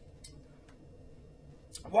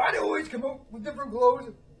 Why do you always come up with different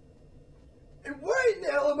clothes? And why in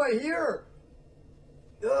the hell am I here?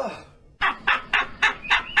 Ugh.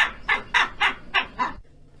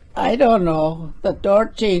 I don't know. The door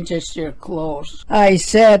changes your clothes. I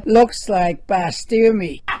said, looks like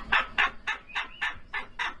pastumi.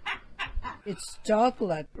 It's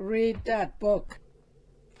chocolate. Read that book.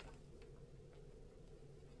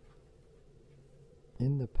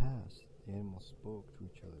 In the past, the animals spoke to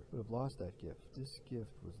each other, but have lost that gift. This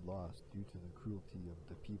gift was lost due to the cruelty of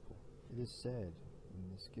the people. It is said, when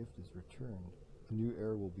this gift is returned, a new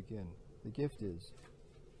era will begin. The gift is...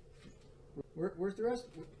 Where's the rest?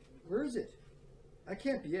 Where is it? That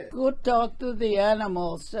can't be it. Go talk to the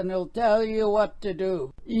animals and they'll tell you what to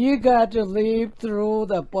do. You got to leave through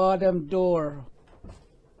the bottom door.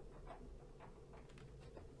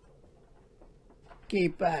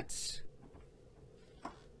 Keep bats.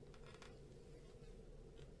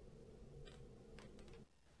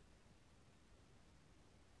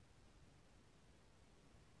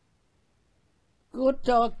 Go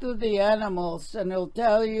talk to the animals and they'll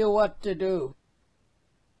tell you what to do.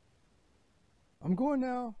 I'm going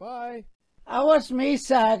now. Bye. I was me,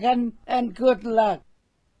 Sagan, and good luck.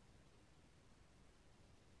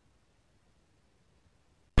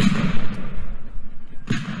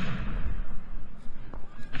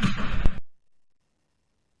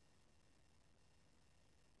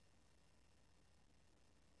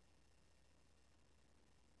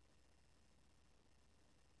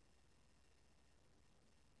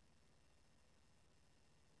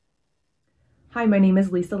 Hi, my name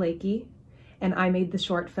is Lisa Lakey, and I made the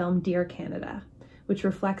short film Dear Canada, which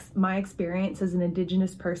reflects my experience as an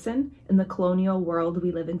Indigenous person in the colonial world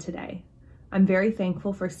we live in today. I'm very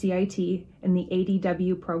thankful for CIT and the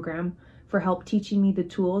ADW program for help teaching me the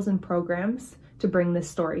tools and programs to bring this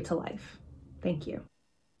story to life. Thank you.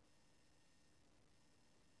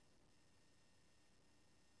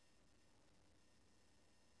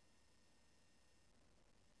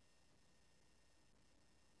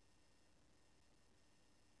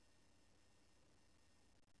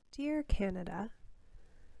 Dear Canada,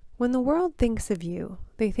 when the world thinks of you,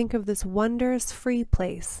 they think of this wondrous, free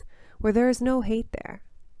place where there is no hate there.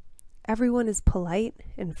 Everyone is polite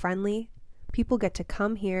and friendly. People get to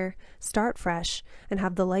come here, start fresh, and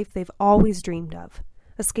have the life they've always dreamed of,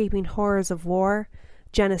 escaping horrors of war,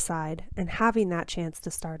 genocide, and having that chance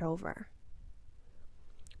to start over.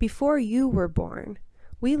 Before you were born,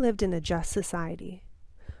 we lived in a just society,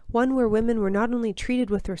 one where women were not only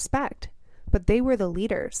treated with respect, but they were the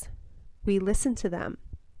leaders. We listened to them.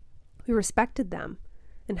 We respected them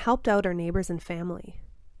and helped out our neighbors and family.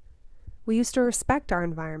 We used to respect our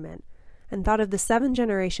environment and thought of the 7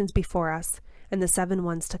 generations before us and the 7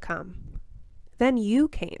 ones to come. Then you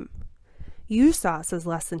came. You saw us as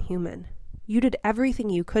less than human. You did everything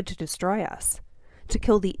you could to destroy us, to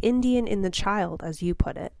kill the Indian in the child, as you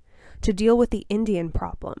put it, to deal with the Indian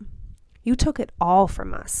problem. You took it all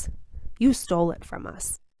from us. You stole it from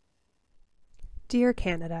us. Dear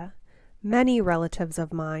Canada, many relatives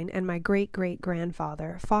of mine and my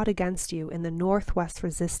great-great-grandfather fought against you in the Northwest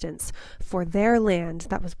Resistance for their land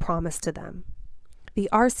that was promised to them. The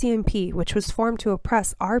RCMP, which was formed to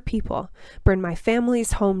oppress our people, burned my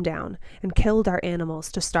family's home down and killed our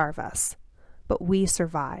animals to starve us. But we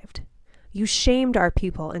survived. You shamed our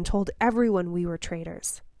people and told everyone we were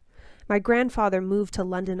traitors. My grandfather moved to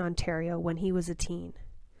London, Ontario when he was a teen.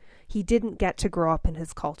 He didn't get to grow up in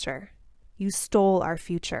his culture. You stole our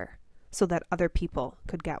future so that other people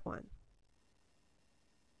could get one.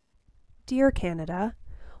 Dear Canada,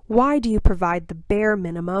 why do you provide the bare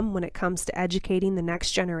minimum when it comes to educating the next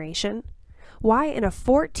generation? Why in a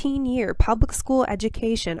 14-year public school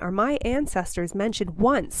education are my ancestors mentioned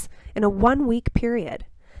once in a 1-week period?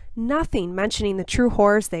 Nothing mentioning the true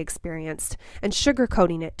horrors they experienced and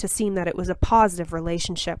sugarcoating it to seem that it was a positive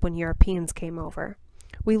relationship when Europeans came over.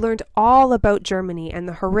 We learned all about Germany and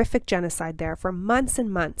the horrific genocide there for months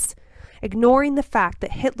and months, ignoring the fact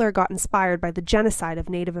that Hitler got inspired by the genocide of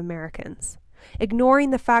Native Americans.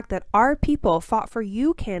 ignoring the fact that our people fought for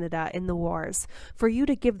you, Canada, in the wars, for you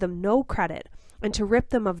to give them no credit and to rip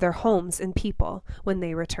them of their homes and people when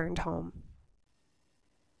they returned home.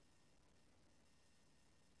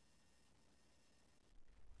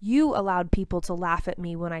 You allowed people to laugh at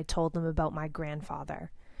me when I told them about my grandfather.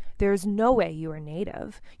 There is no way you are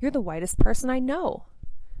Native. You're the whitest person I know.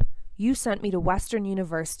 You sent me to Western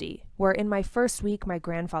University, where in my first week my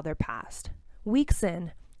grandfather passed. Weeks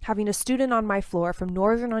in, having a student on my floor from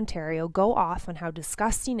Northern Ontario go off on how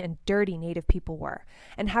disgusting and dirty Native people were,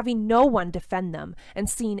 and having no one defend them, and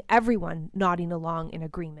seeing everyone nodding along in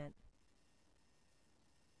agreement.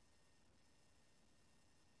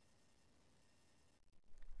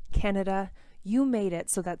 Canada, you made it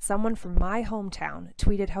so that someone from my hometown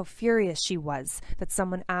tweeted how furious she was that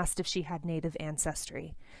someone asked if she had Native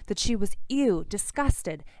ancestry, that she was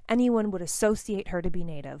disgusted anyone would associate her to be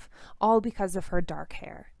Native, all because of her dark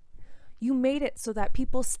hair. You made it so that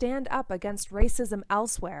people stand up against racism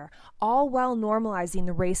elsewhere, all while normalizing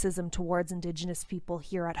the racism towards Indigenous people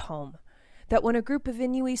here at home. That when a group of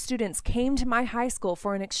Inuit students came to my high school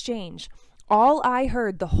for an exchange, all I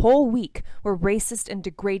heard the whole week were racist and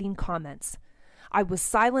degrading comments. I was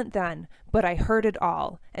silent then, but I heard it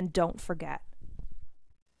all, and don't forget.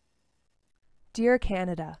 Dear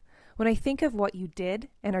Canada, when I think of what you did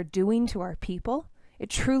and are doing to our people, it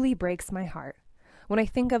truly breaks my heart. When I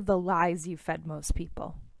think of the lies you fed most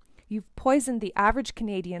people. You've poisoned the average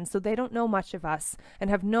Canadian so they don't know much of us and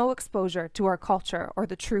have no exposure to our culture or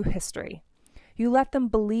the true history. You let them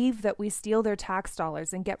believe that we steal their tax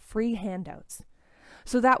dollars and get free handouts,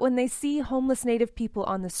 so that when they see homeless Native people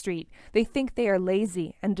on the street, they think they are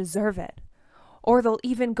lazy and deserve it, or they'll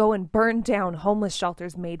even go and burn down homeless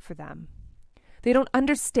shelters made for them. They don't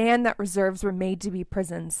understand that reserves were made to be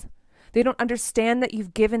prisons. They don't understand that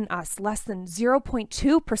you've given us less than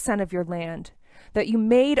 0.2% of your land, that you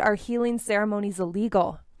made our healing ceremonies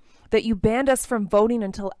illegal, that you banned us from voting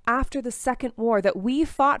until after the Second War, that we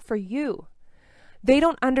fought for you. They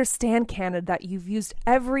don't understand, Canada, that you've used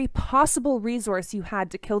every possible resource you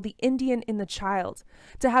had to kill the Indian in the child,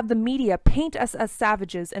 to have the media paint us as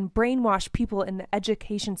savages and brainwash people in the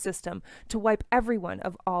education system to wipe everyone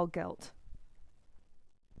of all guilt.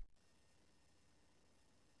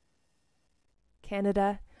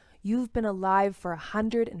 Canada, you've been alive for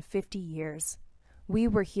 150 years. We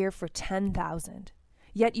were here for 10,000.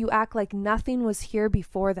 Yet you act like nothing was here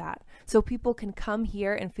before that, so people can come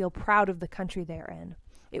here and feel proud of the country they're in.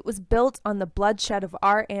 It was built on the bloodshed of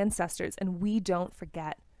our ancestors, and we don't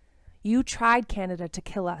forget. You tried, Canada, to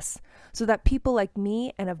kill us, so that people like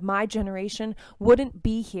me and of my generation wouldn't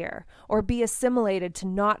be here or be assimilated to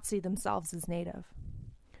not see themselves as Native.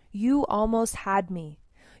 You almost had me.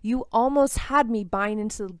 You almost had me buying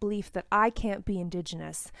into the belief that I can't be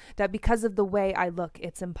Indigenous, that because of the way I look,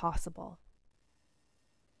 it's impossible.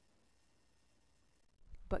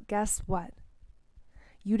 But guess what?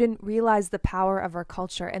 You didn't realize the power of our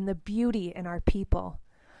culture and the beauty in our people,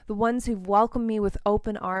 the ones who've welcomed me with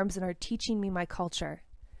open arms and are teaching me my culture.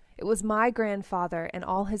 It was my grandfather and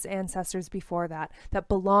all his ancestors before that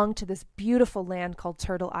belonged to this beautiful land called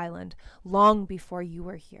Turtle Island, long before you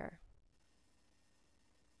were here.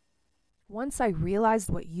 Once I realized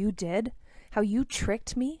what you did, how you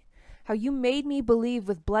tricked me, how you made me believe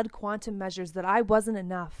with blood quantum measures that I wasn't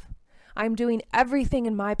enough, I'm doing everything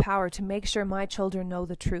in my power to make sure my children know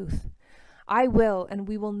the truth. I will, and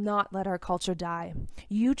we will not let our culture die.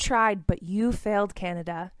 You tried, but you failed,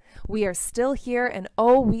 Canada. We are still here, and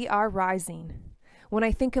oh, we are rising. When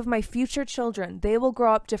I think of my future children, they will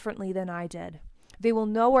grow up differently than I did. They will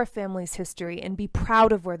know our family's history and be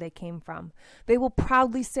proud of where they came from. They will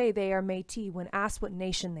proudly say they are Métis when asked what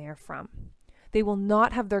nation they are from. They will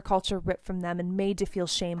not have their culture ripped from them and made to feel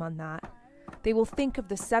shame on that. They will think of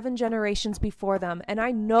the 7 generations before them, and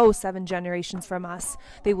I know 7 generations from us.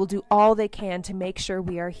 They will do all they can to make sure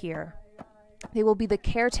we are here. They will be the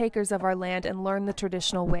caretakers of our land and learn the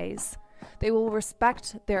traditional ways. They will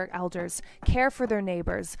respect their elders, care for their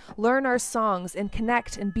neighbors, learn our songs, and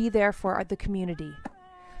connect and be there for the community.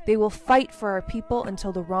 They will fight for our people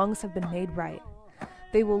until the wrongs have been made right.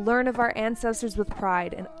 They will learn of our ancestors with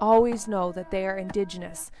pride and always know that they are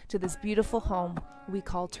Indigenous to this beautiful home we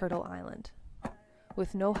call Turtle Island.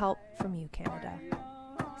 With no help from you, Canada.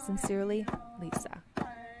 Sincerely, Lisa.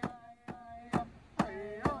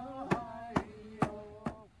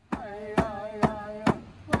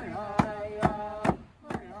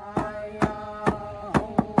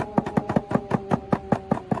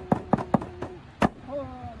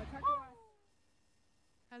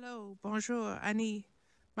 Hello, bonjour, Annie.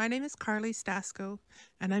 My name is Carly Stasko,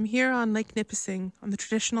 and I'm here on Lake Nipissing on the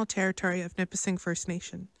traditional territory of Nipissing First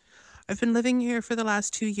Nation. I've been living here for the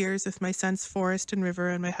last 2 years with my sons Forrest and River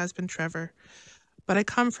and my husband Trevor, but I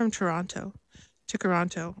come from Toronto,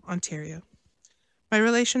 Ontario. My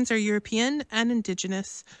relations are European and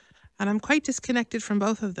Indigenous, and I'm quite disconnected from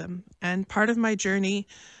both of them, and part of my journey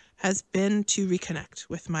has been to reconnect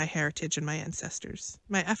with my heritage and my ancestors.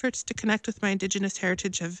 My efforts to connect with my Indigenous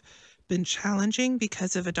heritage have been challenging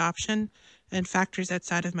because of adoption and factors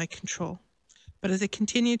outside of my control. But as I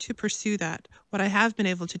continue to pursue that, what I have been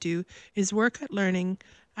able to do is work at learning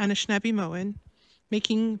Anishinaabemowin,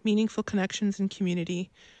 making meaningful connections in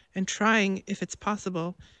community, and trying, if it's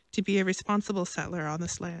possible, to be a responsible settler on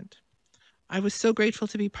this land. I was so grateful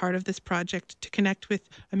to be part of this project, to connect with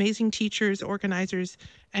amazing teachers, organizers,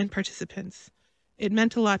 and participants. It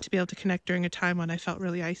meant a lot to be able to connect during a time when I felt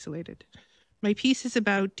really isolated. My piece is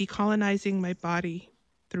about decolonizing my body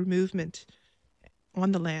through movement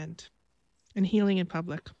on the land and healing in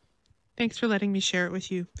public. Thanks for letting me share it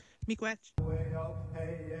with you. Miigwech.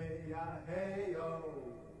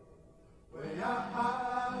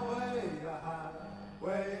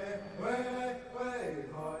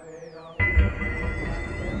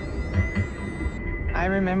 I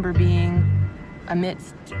remember being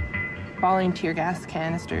amidst falling tear gas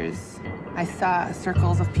canisters. I saw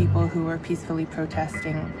circles of people who were peacefully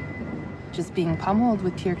protesting, just being pummeled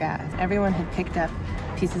with tear gas. Everyone had picked up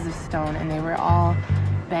pieces of stone and they were all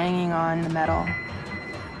banging on the metal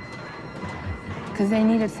because they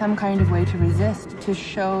needed some kind of way to resist, to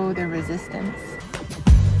show their resistance.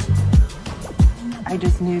 I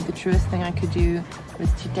just knew the truest thing I could do was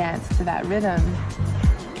to dance to that rhythm.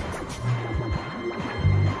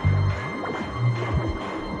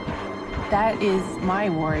 That is my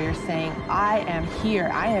warrior saying, I am here,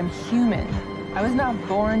 I am human. I was not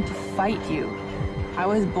born to fight you. I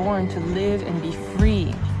was born to live and be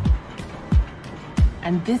free.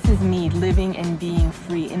 And this is me living and being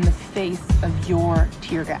free in the face of your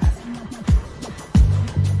tear gas.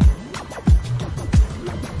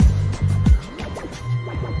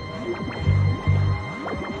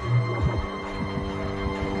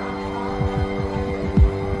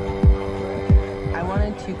 I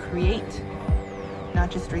wanted to create, not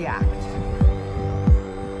just react.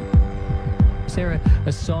 Sarah,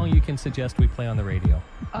 a song you can suggest we play on the radio?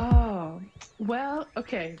 Oh, well,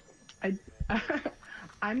 okay.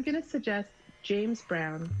 I'm going to suggest James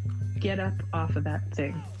Brown, Get Up Off of That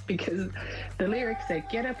Thing, because the lyrics say,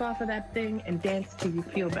 get up off of that thing and dance till you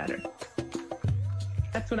feel better.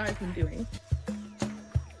 That's what I've been doing.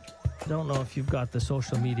 I don't know if you've got the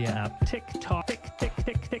social media app TikTok.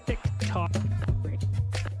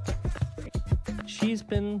 She's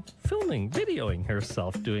been videoing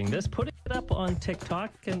herself doing this, putting it up on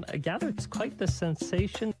TikTok, and I gather it's quite the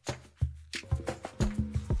sensation.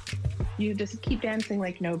 You just keep dancing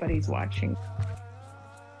like nobody's watching.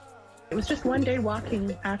 It was just one day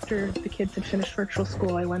walking after the kids had finished virtual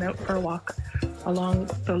school. I went out for a walk along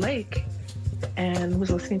the lake and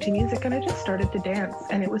was listening to music, and I just started to dance,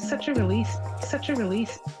 and it was such a release, such a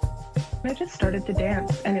release. And I just started to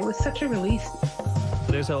dance, and it was such a release.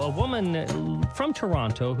 There's a woman from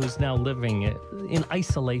Toronto who's now living in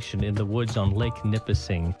isolation in the woods on Lake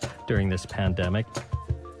Nipissing during this pandemic.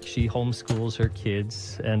 She homeschools her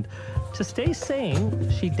kids, and to stay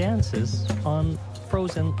sane, she dances on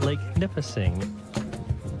frozen Lake Nipissing.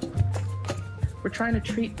 We're trying to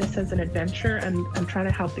treat this as an adventure and trying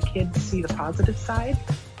to help the kids see the positive side.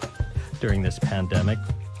 During this pandemic,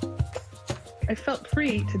 I felt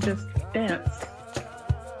free to just dance.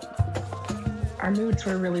 Our moods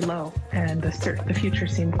were really low, and the future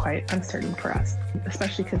seemed quite uncertain for us,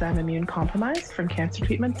 especially because I'm immune compromised from cancer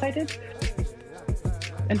treatments I did.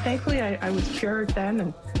 And thankfully, I was cured then,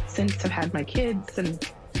 and since have had my kids and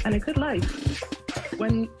a good life.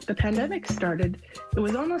 When the pandemic started, it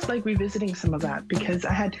was almost like revisiting some of that, because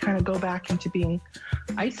I had to kind of go back into being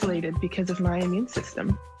isolated because of my immune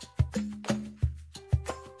system.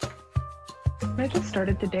 And I just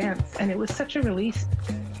started to dance, and it was such a release.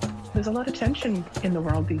 There's a lot of tension in the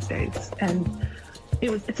world these days, and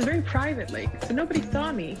it's a very private lake, so nobody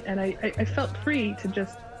saw me, and I felt free to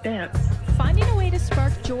just dance. Finding a way to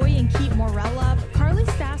spark joy and keep morale up, Carly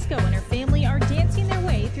Stasko and her family are dancing their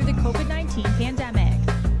way through the COVID-19 pandemic.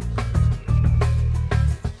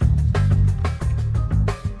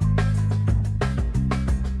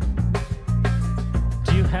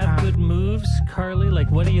 do you have good moves, Carly?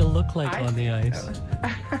 Like, what do you look like on the ice?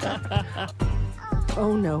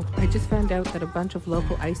 Oh no, I just found out that a bunch of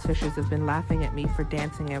local ice fishers have been laughing at me for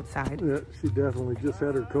dancing outside. Yeah, she definitely just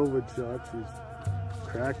had her COVID shot. She's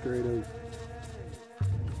cracked right out.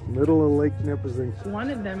 Middle of Lake Nipissing. One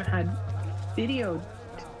of them had videoed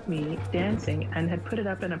me dancing and had put it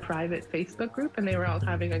up in a private Facebook group, and they were all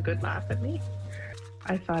having a good laugh at me.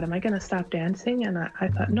 I thought, am I going to stop dancing? And I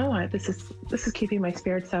thought, no, this is keeping my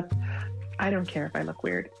spirits up. I don't care if I look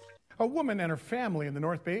weird. A woman and her family in the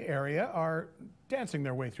North Bay area are dancing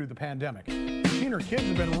their way through the pandemic. She and her kids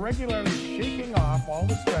have been regularly shaking off all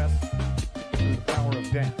the stress through the power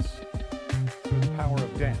of dance. Through the power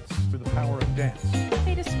of dance. Through the power of dance.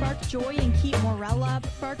 Way to spark joy and keep morale up.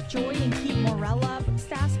 Spark joy and keep morale up.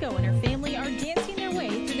 Stasko and her family are dancing their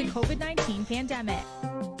way through the COVID-19 pandemic.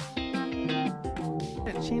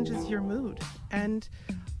 It changes your mood, and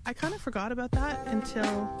I kind of forgot about that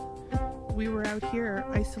until we were out here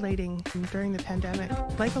isolating during the pandemic.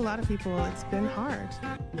 Like a lot of people, it's been hard.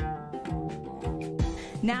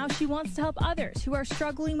 Now she wants to help others who are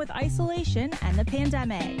struggling with isolation and the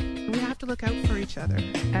pandemic. We have to look out for each other,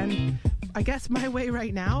 and I guess my way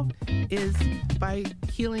right now is by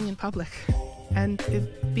healing in public. And if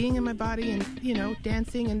being in my body and, you know,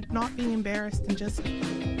 dancing and not being embarrassed and just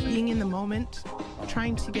being in the moment,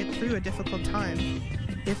 trying to get through a difficult time.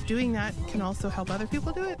 If doing that can also help other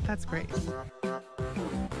people do it, that's great.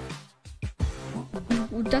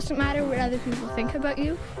 It doesn't matter what other people think about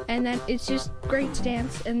you, and that it's just great to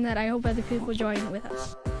dance, and that I hope other people join with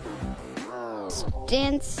us.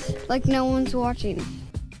 Dance like no one's watching.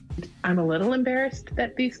 I'm a little embarrassed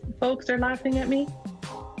that these folks are laughing at me.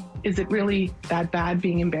 Is it really that bad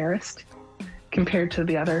being embarrassed compared to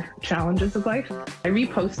the other challenges of life? I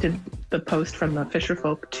reposted the post from the Fisher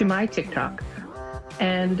folk to my TikTok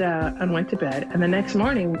and went to bed. And the next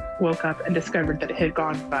morning woke up and discovered that it had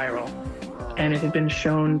gone viral. And it had been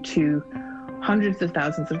shown to hundreds of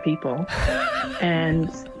thousands of people. And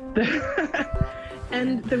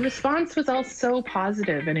the response was all so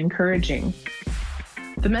positive and encouraging.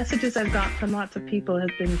 The messages I've got from lots of people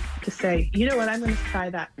have been to say, you know what, I'm going to try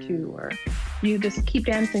that too, or you just keep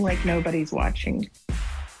dancing like nobody's watching.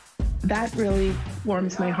 That really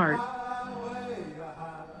warms my heart.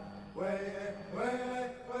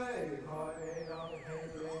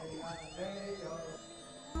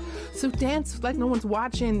 So dance like no one's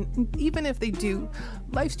watching, even if they do.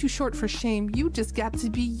 Life's too short for shame. You just got to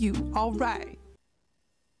be you, all right.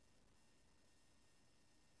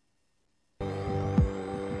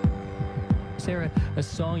 Sarah, a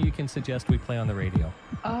song you can suggest we play on the radio?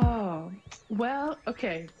 Oh, well,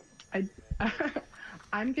 okay.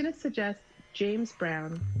 I'm going to suggest James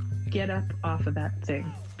Brown, Get Up Off of That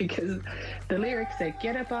Thing, because the lyrics say,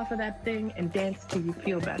 get up off of that thing and dance till you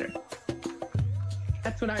feel better.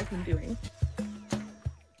 That's what I've been doing.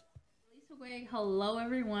 Hello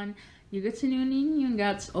everyone. So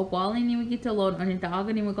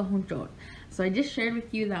I just shared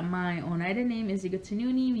with you that my Oneida name is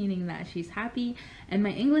Yigutsununi, meaning that she's happy, and my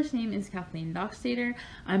English name is Kathleen Dockstader.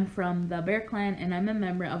 I'm from the Bear Clan, and I'm a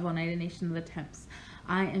member of Oneida Nation of the Temps.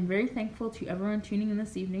 I am very thankful to everyone tuning in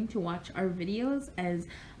this evening to watch our videos, as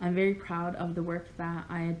I'm very proud of the work that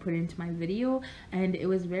I had put into my video, and it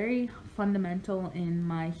was very fundamental in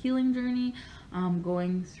my healing journey,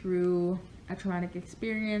 going through a traumatic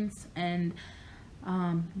experience and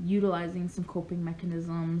utilizing some coping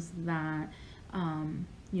mechanisms that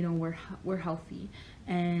you know, were healthy,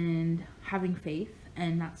 and having faith,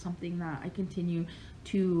 and that's something that I continue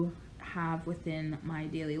to have within my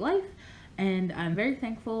daily life. And I'm very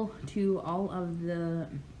thankful to all of the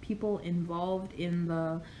people involved in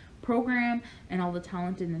the program and all the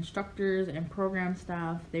talented instructors and program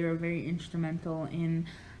staff. They were very instrumental in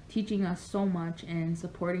teaching us so much and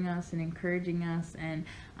supporting us and encouraging us, and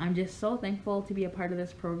I'm just so thankful to be a part of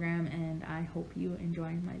this program, and I hope you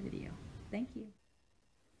enjoy my video. Thank you.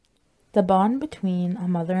 The bond between a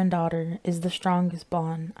mother and daughter is the strongest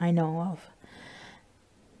bond I know of.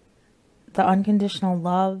 The unconditional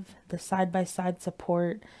love, the side-by-side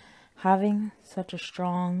support, having such a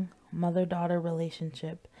strong mother-daughter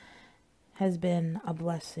relationship has been a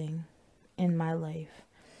blessing in my life,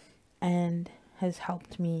 and has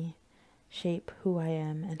helped me shape who I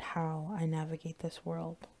am and how I navigate this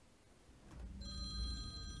world.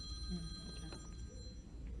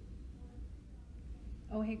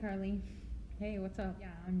 Oh, hey Carly. Hey, what's up? Yeah,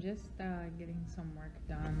 I'm just getting some work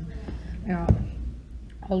done.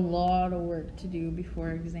 A lot of work to do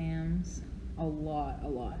before exams. A lot.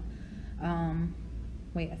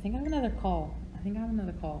 Wait, I think I have another call.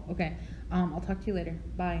 Okay, I'll talk to you later.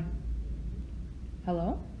 Bye.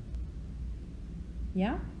 Hello?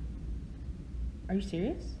 Yeah? Are you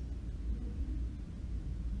serious?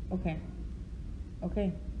 Okay.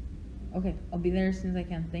 I'll be there as soon as I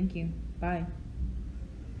can. Thank you. Bye.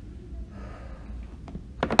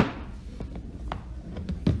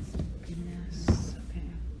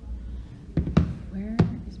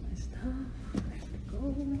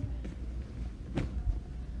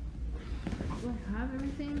 have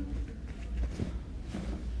everything?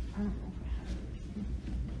 I don't know if I have everything.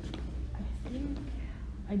 I think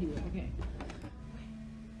I do. Okay.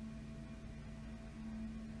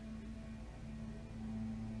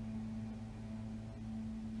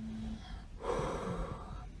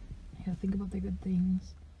 I gotta think about the good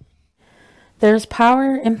things. There's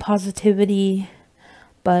power in positivity,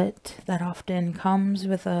 but that often comes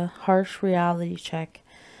with a harsh reality check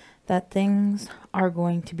that things are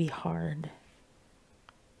going to be hard.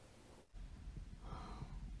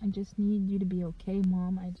 I just need you to be okay,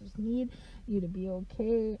 Mom. I just need you to be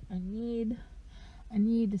okay. I need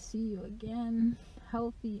to see you again,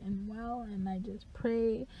 healthy and well, and I just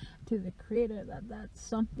pray to the Creator that that's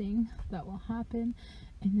something that will happen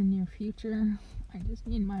in the near future. I just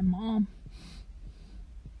need my mom.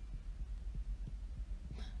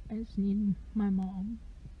 I just need my mom.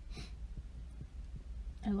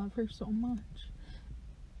 I love her so much.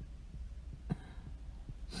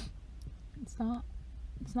 It's not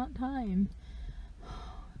time.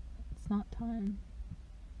 It's not time.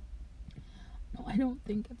 No, I don't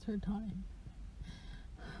think it's her time.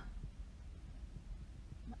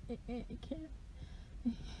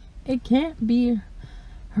 It can't be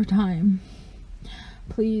her time.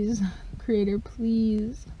 Please, Creator,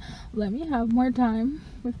 please let me have more time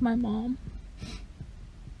with my mom.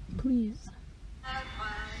 Please.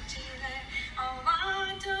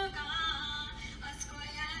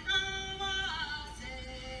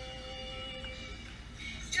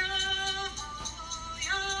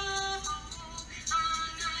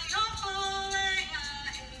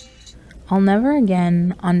 I'll never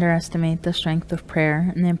again underestimate the strength of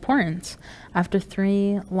prayer and the importance. After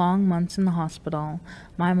 3 long months in the hospital,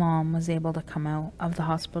 my mom was able to come out of the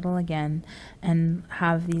hospital again and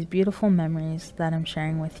have these beautiful memories that I'm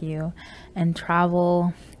sharing with you, and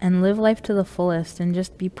travel and live life to the fullest and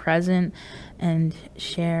just be present and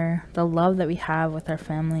share the love that we have with our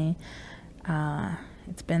family.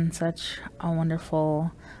 It's been such a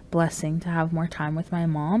wonderful blessing to have more time with my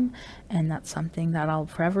mom, and that's something that I'll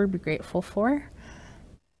forever be grateful for.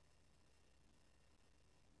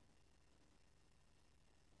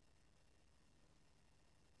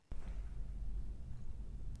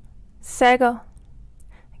 Sego,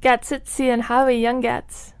 Gatsitsi and Hawi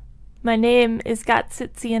Youngats. My name is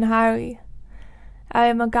Gatsitsi and Hawi. I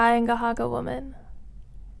am a Gayangahaga woman.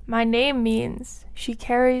 My name means she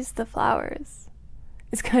carries the flowers.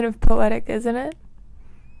 It's kind of poetic, isn't it?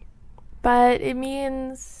 But it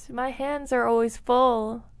means my hands are always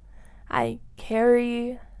full. I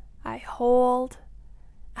carry, I hold,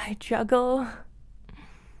 I juggle.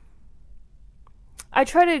 I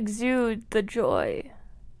try to exude the joy,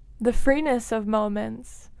 the freeness of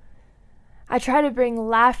moments. I try to bring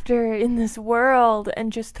laughter in this world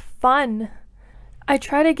and just fun. I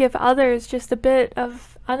try to give others just a bit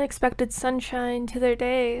of unexpected sunshine to their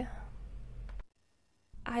day.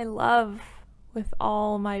 I love with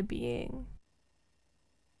all my being.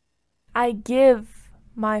 I give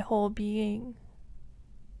my whole being.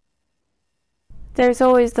 There's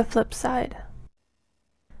always the flip side.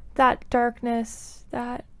 That darkness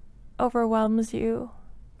that overwhelms you,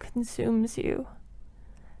 consumes you.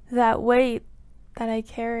 That weight that I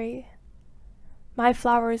carry. My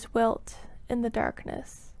flowers wilt in the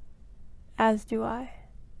darkness, as do I.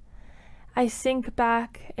 I sink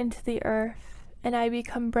back into the earth and I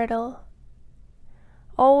become brittle,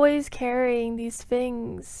 always carrying these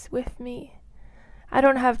things with me. I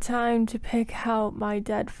don't have time to pick out my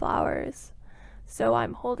dead flowers, so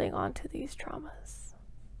I'm holding on to these traumas.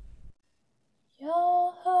 Yo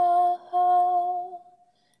ho ho,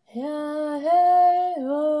 ya hey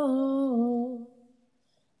oh,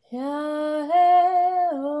 ya hey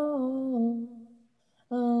oh,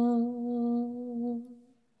 oh,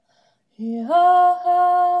 yo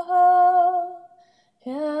ho ho.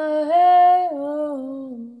 Yeah, hey,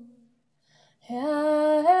 oh,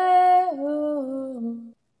 yeah, hey, oh,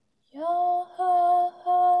 yo, ho,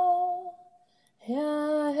 ho,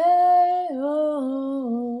 yeah, hey,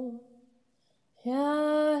 oh,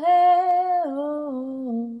 yeah, hey,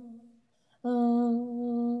 oh,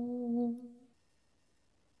 oh.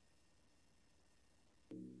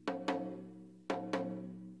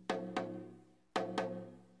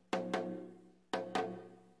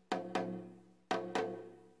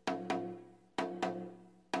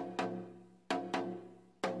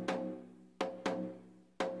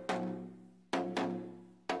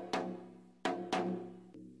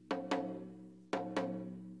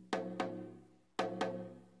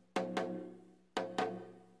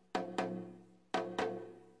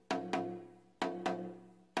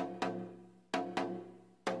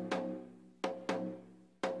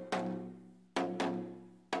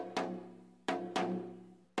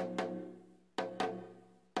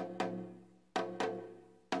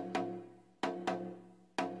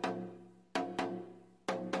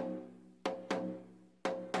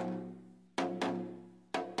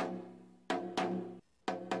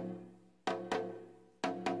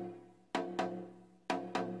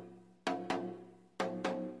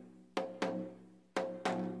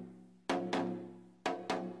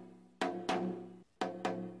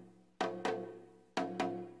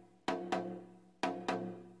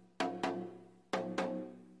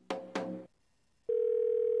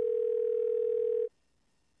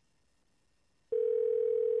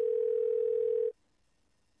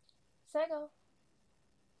 Sago.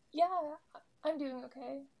 Yeah, I'm doing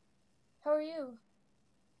okay. How are you?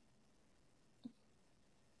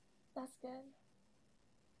 That's good.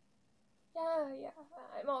 Yeah,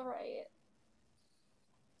 I'm alright.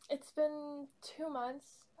 It's been 2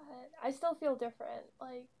 months, but I still feel different.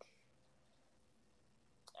 Like,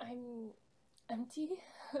 I'm empty.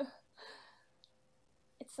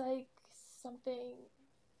 It's like something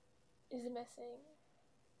is missing.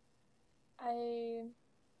 I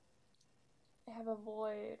have a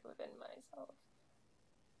void within myself.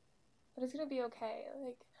 But it's gonna be okay.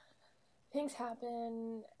 Like, things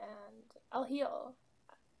happen and I'll heal.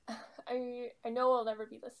 I know I'll never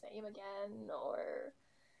be the same again or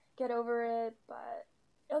get over it, but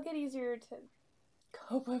it'll get easier to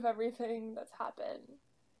cope with everything that's happened.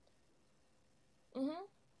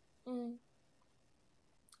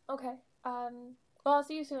 Okay. Well, I'll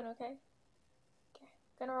see you soon, okay? Okay.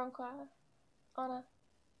 Ganaron kwa. Anna.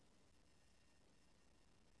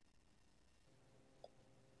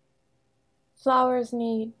 Flowers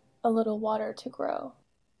need a little water to grow.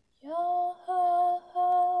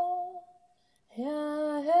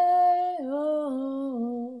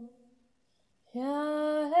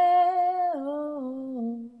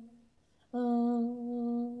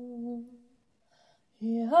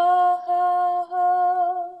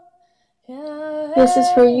 This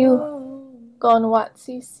is for you,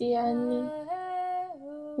 Gonwatsi Siani.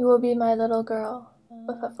 You will be my little girl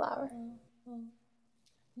with a flower.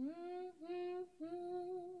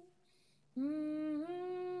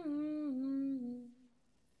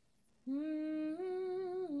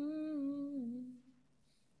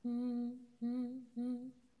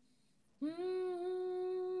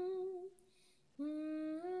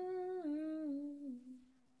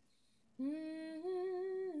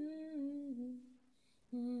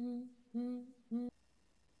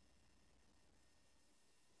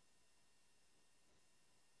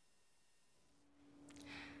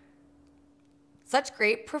 Such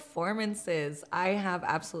great performances. I have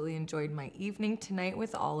absolutely enjoyed my evening tonight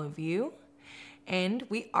with all of you. And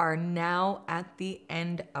we are now at the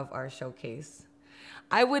end of our showcase.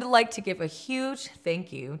 I would like to give a huge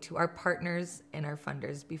thank you to our partners and our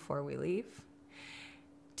funders before we leave.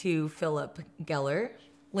 To Philip Geller,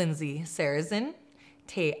 Lindsay Sarazin,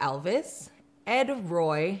 Tay Alvis, Ed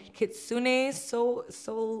Roy, Kitsune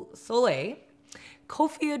Soleil,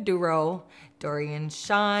 Kofi Aduro, Dorian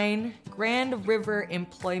Shine, Grand River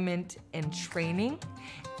Employment and Training,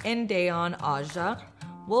 Endeon Aja,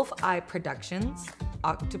 Wolf Eye Productions,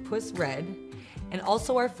 Octopus Red, and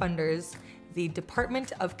also our funders, the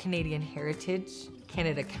Department of Canadian Heritage,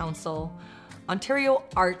 Canada Council, Ontario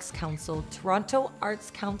Arts Council, Toronto Arts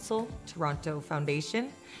Council, Toronto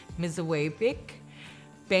Foundation, Mizawebik,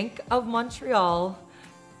 Bank of Montreal,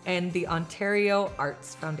 and the Ontario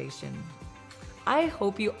Arts Foundation. I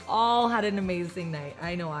hope you all had an amazing night.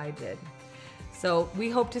 I know I did. So we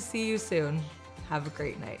hope to see you soon. Have a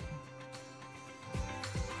great night.